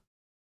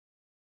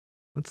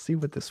 Let's see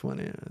what this one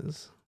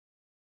is.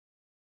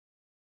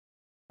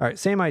 All right,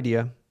 same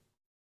idea.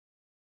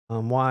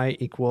 Y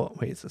equal,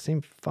 wait, it's the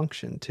same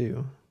function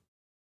too.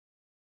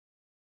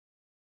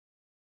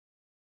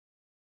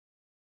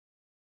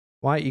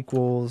 Y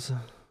equals,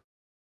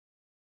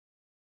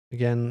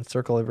 again,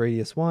 circle of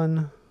radius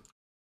 1.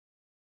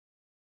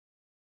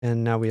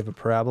 And now we have a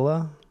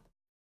parabola.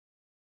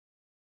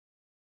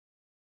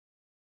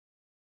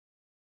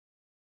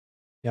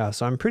 Yeah,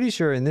 so I'm pretty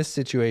sure in this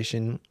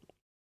situation,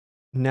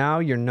 now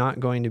you're not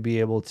going to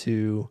be able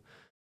to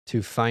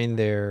find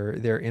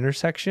their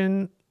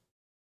intersection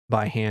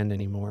by hand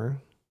anymore.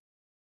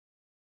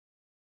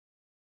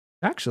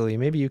 Actually,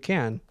 maybe you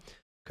can,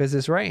 because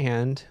this right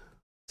hand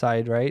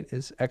side, right,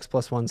 is x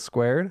plus 1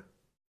 squared.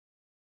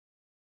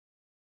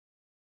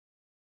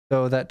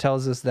 So that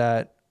tells us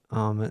that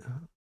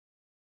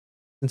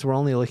since we're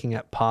only looking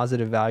at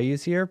positive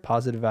values here,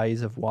 positive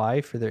values of y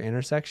for their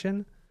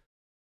intersection,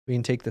 we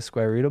can take the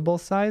square root of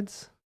both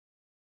sides.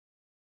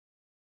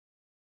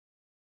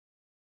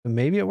 So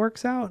maybe it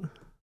works out.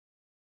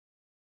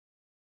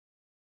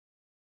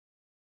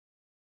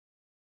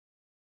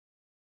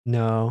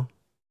 No.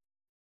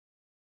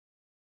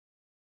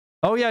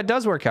 Oh yeah, it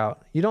does work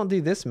out. You don't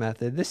do this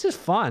method. This is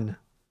fun.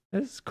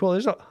 This is cool.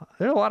 There's a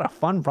lot of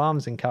fun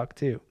problems in Calc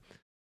 2.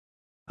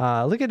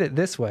 Look at it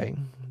this way,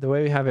 the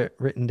way we have it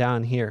written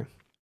down here.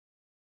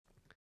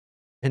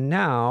 And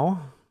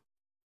now,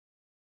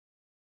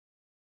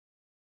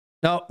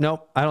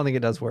 no, I don't think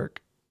it does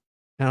work.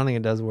 I don't think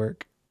it does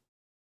work.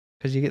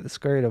 Because you get the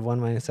square root of 1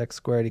 minus x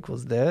squared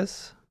equals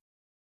this.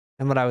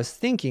 And what I was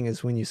thinking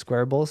is when you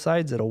square both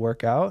sides, it'll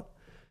work out.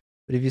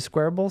 But if you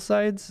square both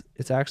sides,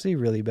 it's actually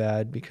really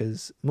bad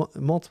because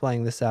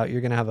multiplying this out,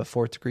 you're going to have a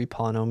 4th degree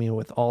polynomial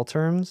with all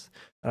terms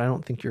that I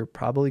don't think you're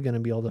probably going to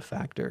be able to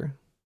factor.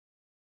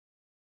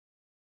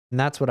 And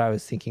that's what I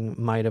was thinking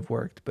might have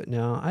worked. But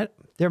no,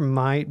 there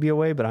might be a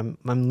way, but I'm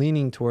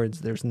leaning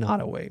towards there's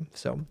not a way.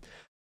 So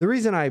the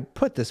reason I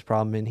put this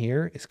problem in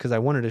here is because I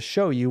wanted to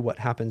show you what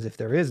happens if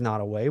there is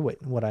not a way,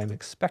 what I'm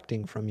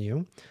expecting from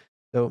you.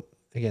 So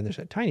again, there's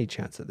a tiny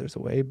chance that there's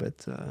a way,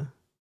 but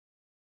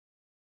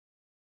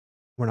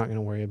we're not going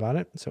to worry about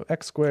it. So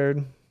x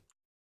squared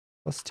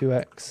plus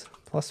 2x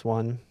plus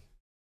 1.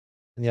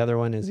 And the other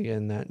one is,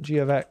 again, that g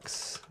of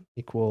x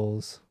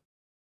equals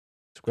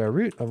square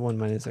root of 1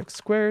 minus x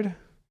squared.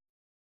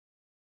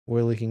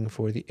 We're looking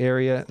for the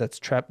area that's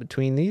trapped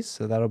between these.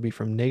 So that'll be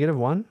from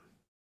 -1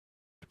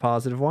 to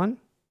 +1.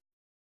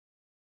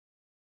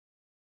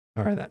 All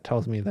All right, that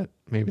tells me that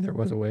maybe there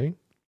was a way.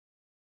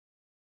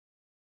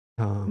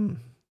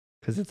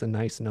 Because it's a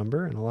nice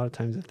number, and a lot of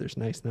times if there's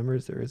nice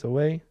numbers, there is a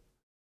way.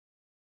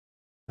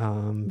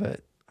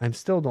 But I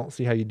still don't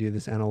see how you do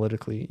this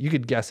analytically. You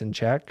could guess and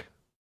check,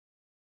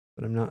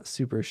 but I'm not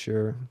super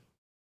sure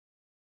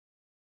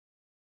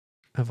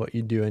of what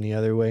you'd do any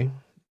other way.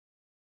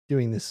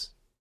 Doing this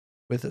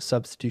with a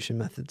substitution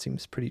method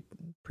seems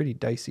pretty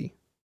dicey.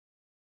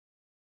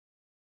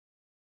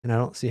 And I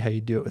don't see how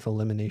you do it with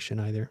elimination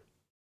either.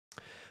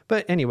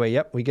 But anyway,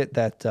 yep, we get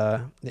that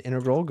the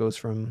integral goes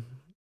from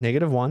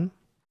 -1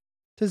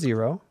 to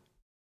 0.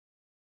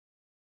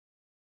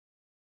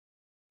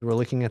 We're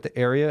looking at the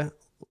area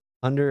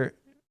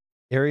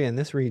in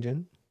this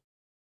region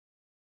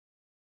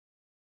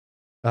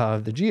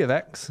of the g of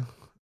x,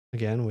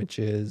 again, which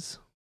is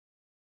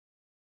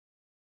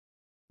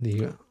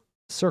the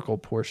circle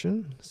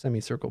portion,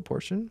 semicircle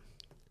portion,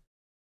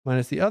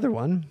 minus the other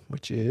one,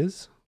 which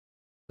is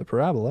the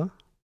parabola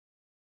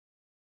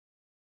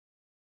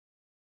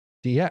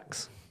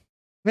dx.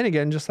 And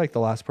again, just like the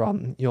last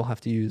problem, you'll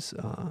have to use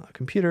a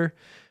computer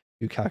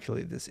to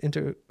calculate this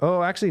into,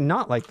 oh, actually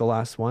not like the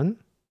last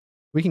one.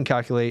 We can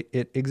calculate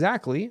it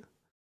exactly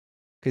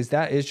because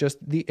that is just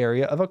the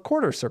area of a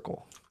quarter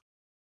circle.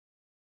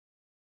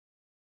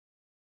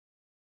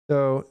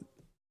 So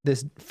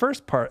this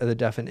first part of the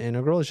definite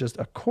integral is just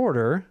a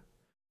quarter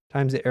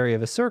times the area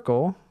of a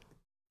circle,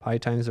 pi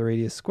times the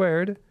radius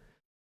squared,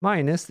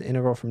 minus the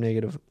integral from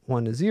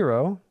 -1 to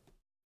 0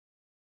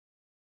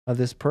 of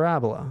this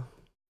parabola.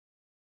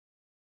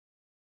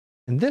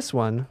 And this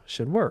one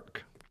should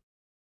work.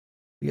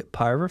 We get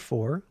pi over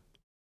 4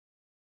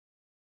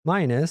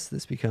 minus,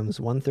 this becomes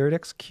 1/3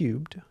 x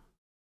cubed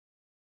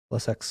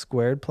plus x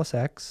squared plus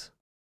x,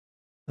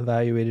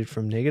 evaluated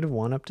from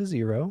 -1 up to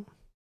 0.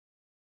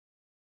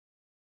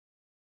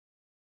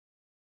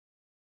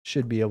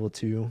 Should be able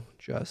to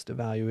just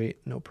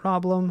evaluate, no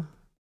problem.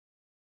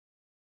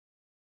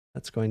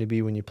 That's going to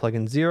be when you plug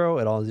in 0,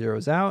 it all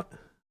zeroes out,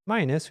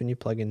 minus when you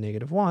plug in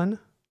 -1.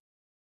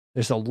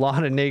 There's a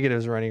lot of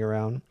negatives running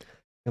around.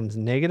 It comes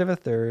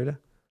 -1/3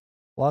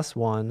 plus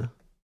 1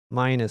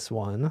 minus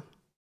 1.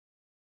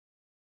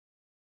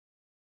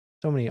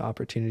 So many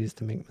opportunities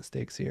to make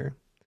mistakes here.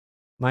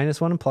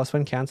 -1 and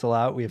 +1 cancel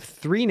out. We have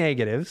 3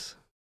 negatives.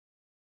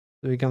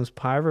 So it becomes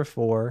pi over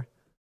 4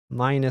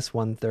 minus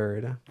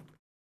 1/3.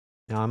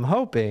 Now I'm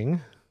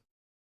hoping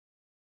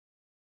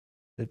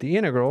that the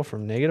integral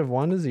from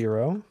 -1 to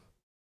 0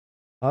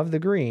 of the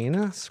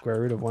green,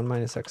 square root of 1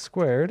 minus x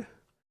squared,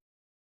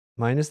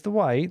 minus the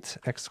white,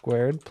 x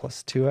squared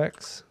plus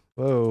 2x.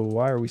 Whoa,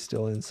 why are we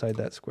still inside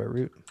that square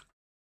root?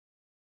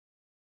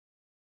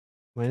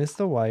 Minus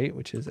the white,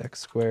 which is x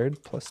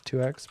squared plus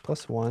 2x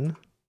plus 1,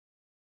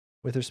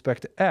 with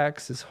respect to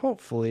x, is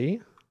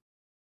hopefully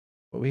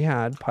what we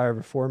had, pi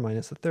over 4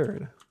 minus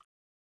 1/3.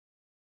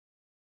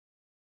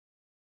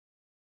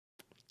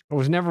 I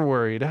was never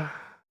worried.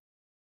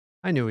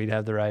 I knew we'd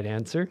have the right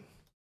answer.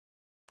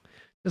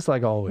 Just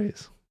like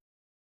always.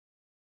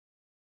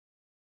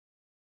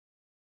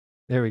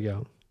 There we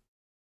go.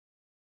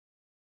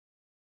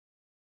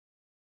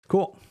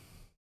 Cool.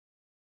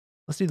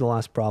 Let's do the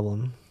last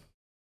problem.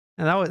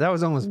 And that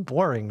was almost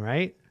boring,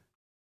 right?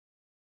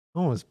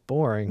 Almost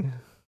boring.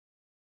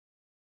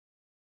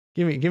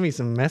 Give me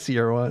some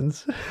messier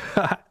ones.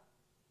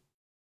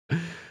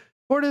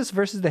 Tortoise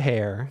versus the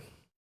hare.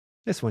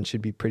 This one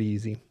should be pretty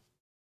easy.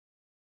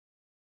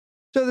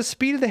 So the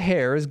speed of the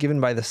hare is given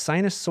by the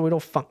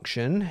sinusoidal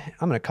function.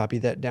 I'm going to copy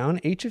that down.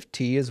 H of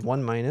t is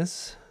 1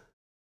 minus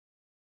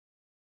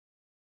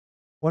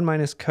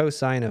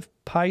cosine of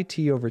pi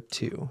t over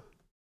 2.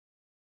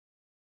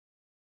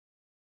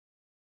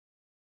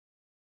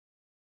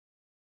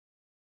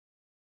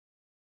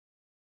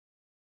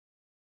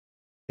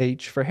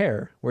 H for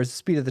hare, whereas the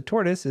speed of the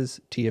tortoise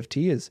is t of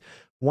t is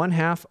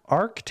 1/2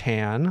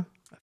 arctan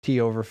of t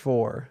over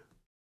 4.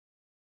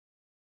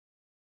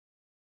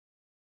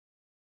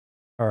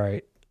 All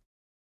right.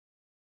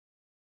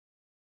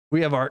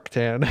 We have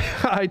arctan.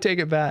 I take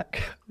it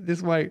back.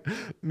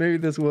 Maybe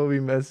this will be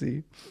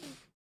messy.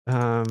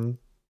 Where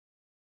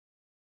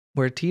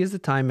t is the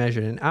time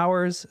measured in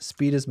hours,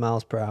 speed is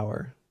miles per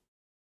hour.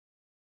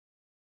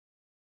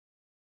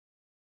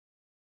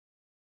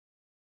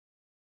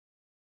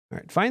 All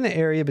right, find the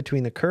area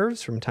between the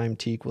curves from time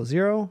t equals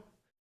 0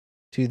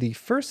 to the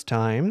first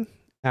time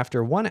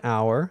after 1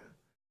 hour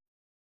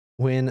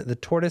when the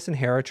tortoise and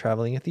hare are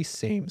traveling at the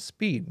same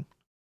speed.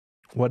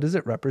 What does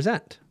it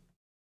represent?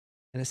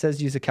 And it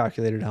says use a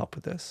calculator to help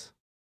with this.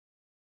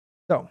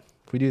 So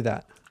if we do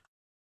that,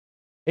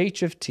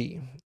 h of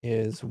t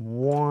is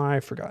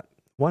 1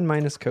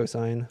 minus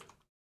cosine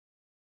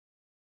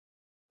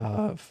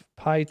of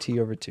pi t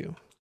over 2.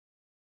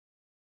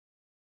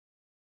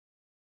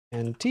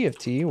 And t of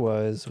t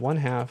was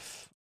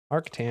 1/2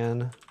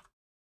 arctan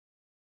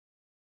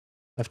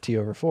of t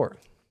over 4.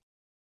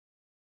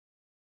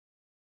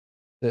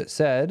 So it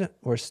said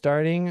we're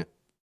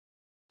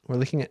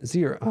looking at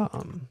 0.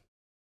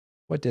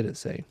 What did it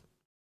say?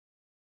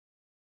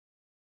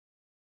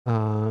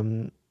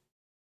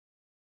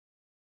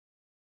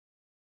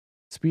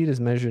 speed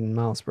is measured in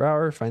miles per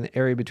hour. Find the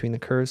area between the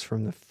curves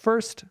from the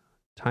first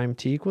time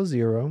t equals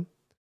 0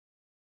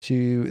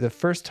 to the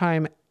first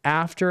time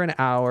after an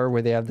hour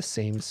where they have the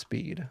same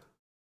speed.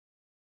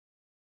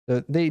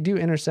 So they do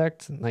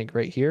intersect like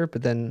right here,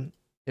 but then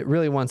it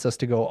really wants us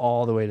to go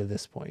all the way to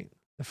this point,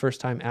 the first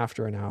time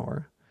after an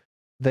hour.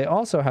 They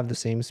also have the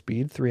same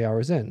speed 3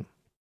 hours in.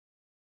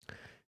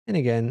 And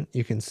again,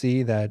 you can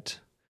see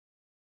that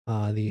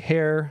the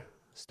hare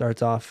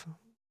starts off,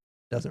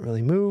 doesn't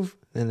really move.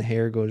 Then the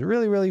hare goes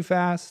really, really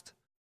fast,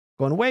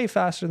 going way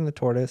faster than the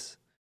tortoise.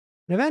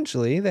 And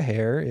eventually the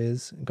hare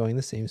is going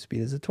the same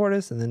speed as the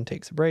tortoise and then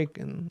takes a break,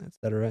 and et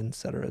cetera, et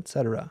cetera, et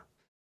cetera.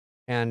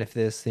 And if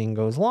this thing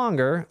goes long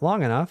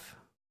enough,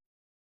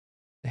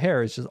 the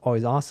hare is just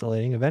always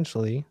oscillating.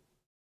 Eventually,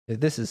 if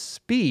this is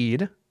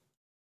speed,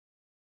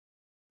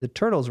 the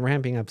turtle's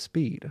ramping up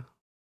speed.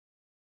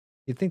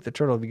 You'd think the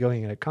turtle would be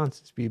going at a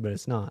constant speed, but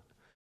it's not.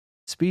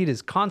 Speed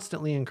is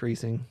constantly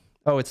increasing.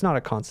 Oh, it's not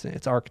a constant,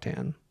 it's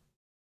arctan.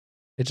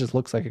 It just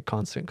looks like a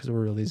constant because we're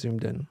really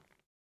zoomed in.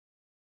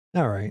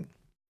 All right.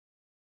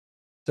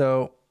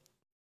 So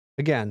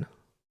again,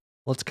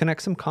 let's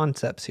connect some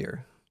concepts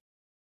here.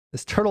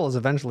 This turtle is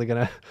eventually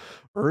going to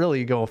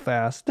really go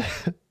fast.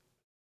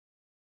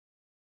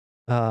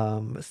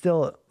 But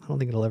still, I don't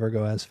think it'll ever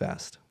go as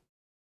fast.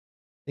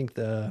 I think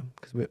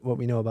because what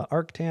we know about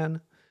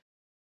arctan.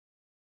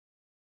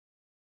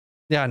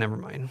 Yeah, never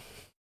mind.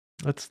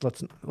 Let's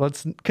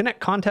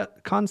connect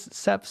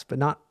concepts, but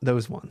not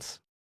those ones.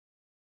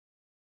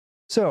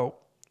 So,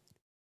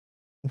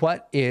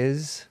 what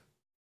is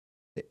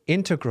the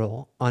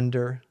integral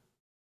under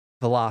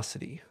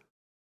velocity?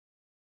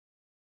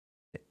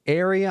 The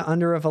area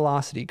under a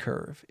velocity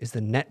curve is the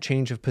net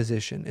change of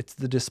position. It's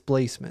the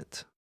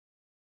displacement.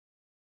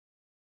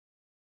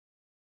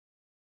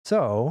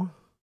 So,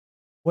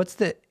 what's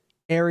the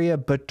area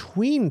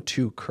between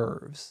two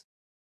curves?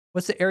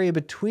 What's the area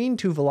between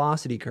two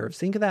velocity curves?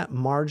 Think of that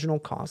marginal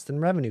cost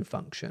and revenue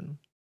function.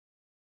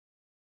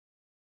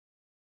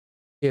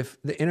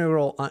 If the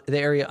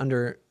area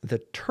under the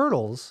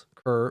turtle's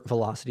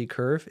velocity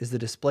curve is the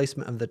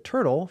displacement of the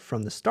turtle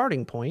from the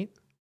starting point,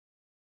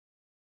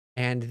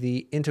 and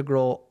the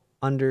integral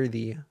under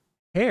the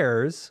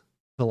hare's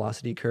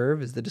velocity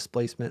curve is the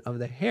displacement of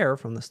the hare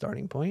from the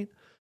starting point,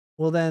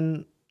 well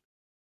then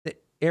the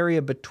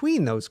area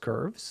between those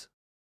curves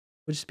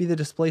would just be the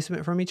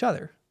displacement from each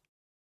other.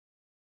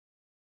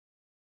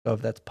 So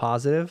if that's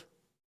positive,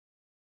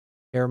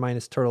 hare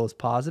minus turtle is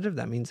positive,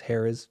 that means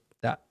hare is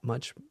that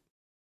much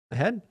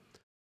ahead.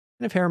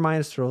 And if hare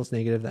minus turtle is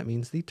negative, that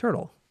means the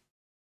turtle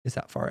is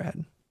that far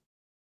ahead.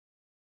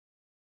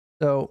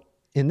 So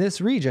in this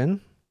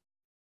region,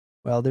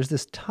 well, there's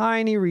this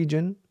tiny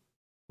region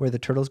where the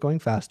turtle is going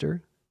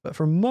faster, but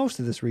for most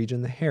of this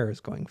region, the hare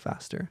is going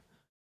faster.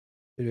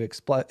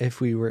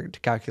 If we were to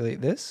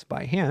calculate this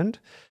by hand,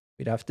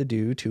 we'd have to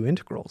do two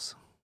integrals.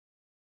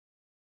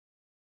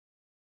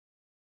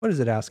 What is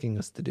it asking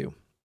us to do?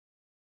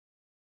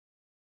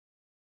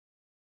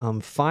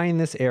 Find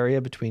this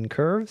area between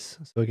curves.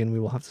 So again,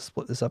 we will have to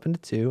split this up into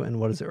two. And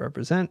what does it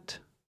represent?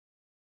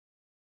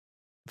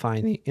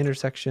 Find the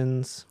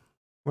intersections.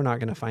 We're not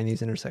going to find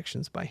these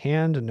intersections by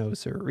hand. No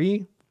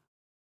siree.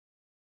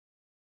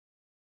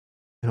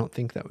 I don't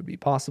think that would be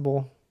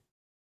possible.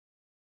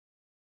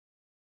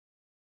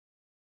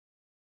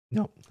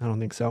 No, I don't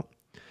think so.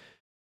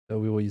 So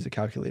we will use a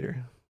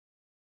calculator.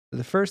 So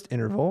the first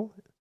interval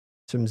is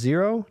from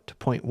 0 to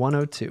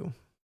 0.102. And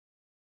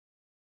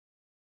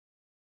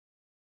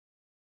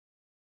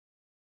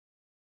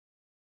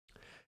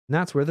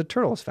that's where the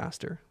turtle is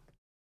faster.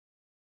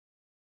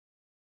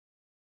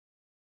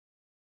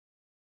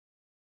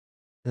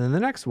 And then the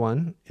next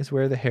one is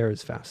where the hare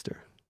is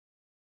faster.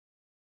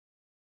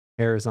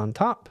 Hare is on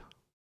top,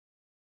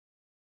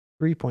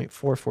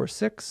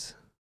 3.446.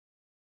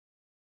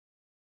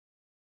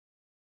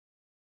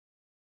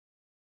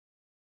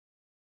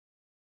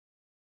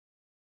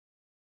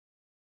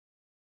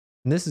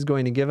 And this is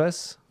going to give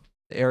us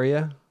the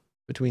area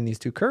between these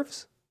two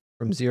curves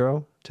from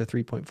 0 to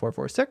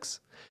 3.446.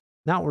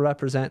 That will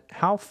represent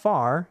how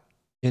far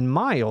in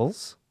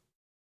miles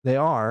they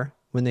are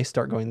when they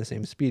start going the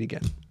same speed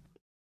again.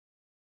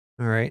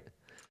 All right.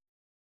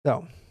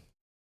 So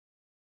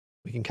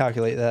we can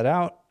calculate that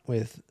out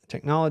with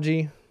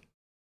technology.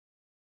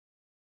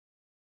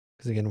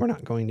 Because again, we're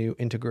not going to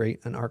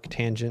integrate an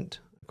arctangent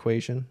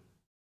equation.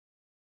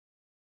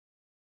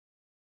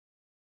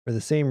 For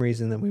the same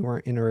reason that we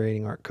weren't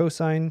integrating arc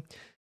cosine,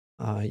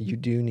 you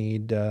do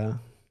need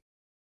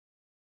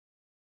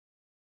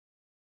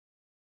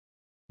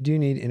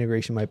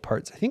integration by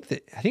parts. I think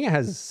it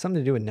has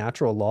something to do with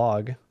natural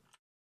log.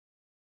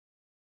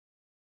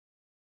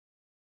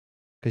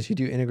 Because you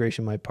do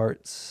integration by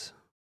parts.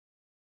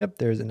 Yep,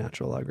 there's a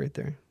natural log right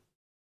there.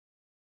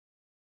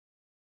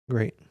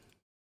 Great.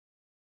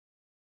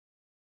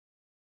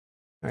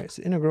 All right,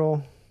 so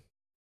integral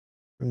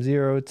from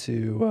 0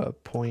 to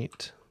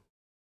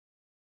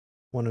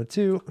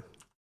 0.102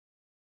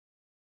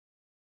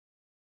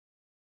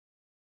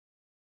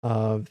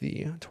 of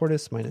the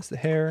tortoise minus the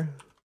hare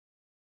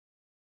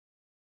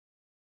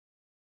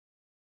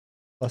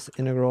plus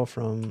integral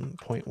from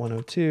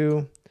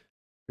 0.102,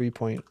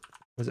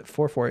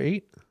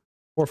 448?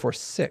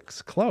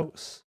 446,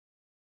 close,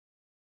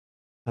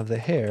 of the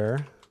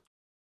hare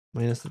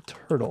minus the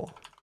turtle.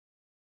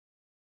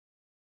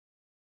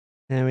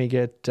 And we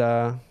get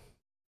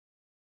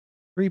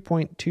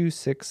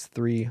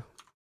 3.263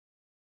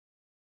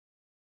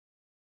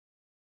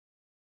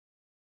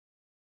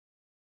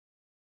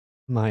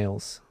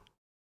 miles.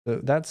 So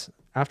that's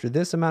after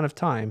this amount of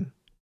time,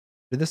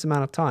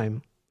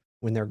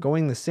 when they're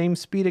going the same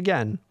speed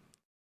again,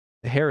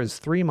 the hare is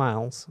 3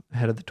 miles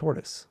ahead of the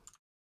tortoise.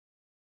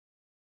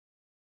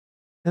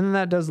 And then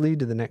that does lead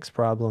to the next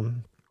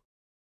problem.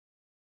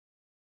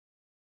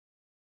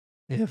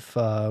 If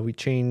we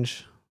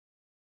change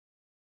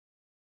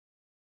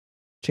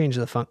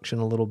the function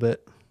a little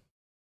bit,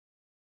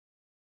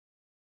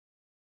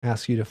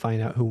 ask you to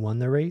find out who won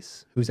the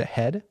race, who's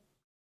ahead.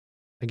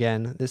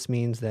 Again, this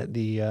means that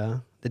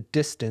the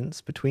distance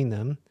between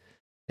them,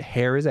 the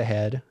hare is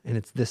ahead, and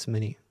it's this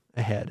many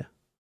ahead.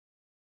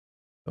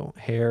 So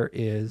hare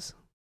is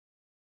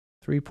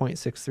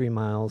 3.63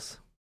 miles.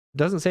 It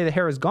doesn't say the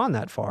hare has gone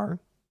that far.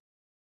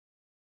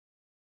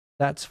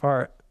 That's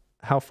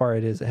how far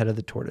it is ahead of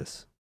the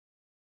tortoise.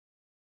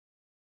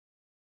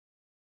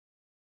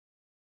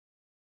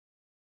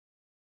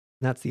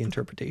 And that's the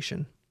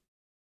interpretation.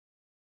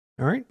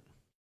 All right.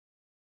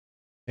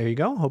 There you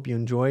go. Hope you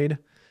enjoyed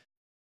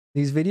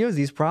these videos,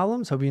 these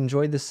problems. Hope you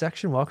enjoyed this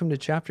section. Welcome to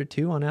chapter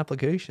 2 on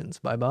applications.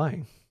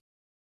 Bye-bye.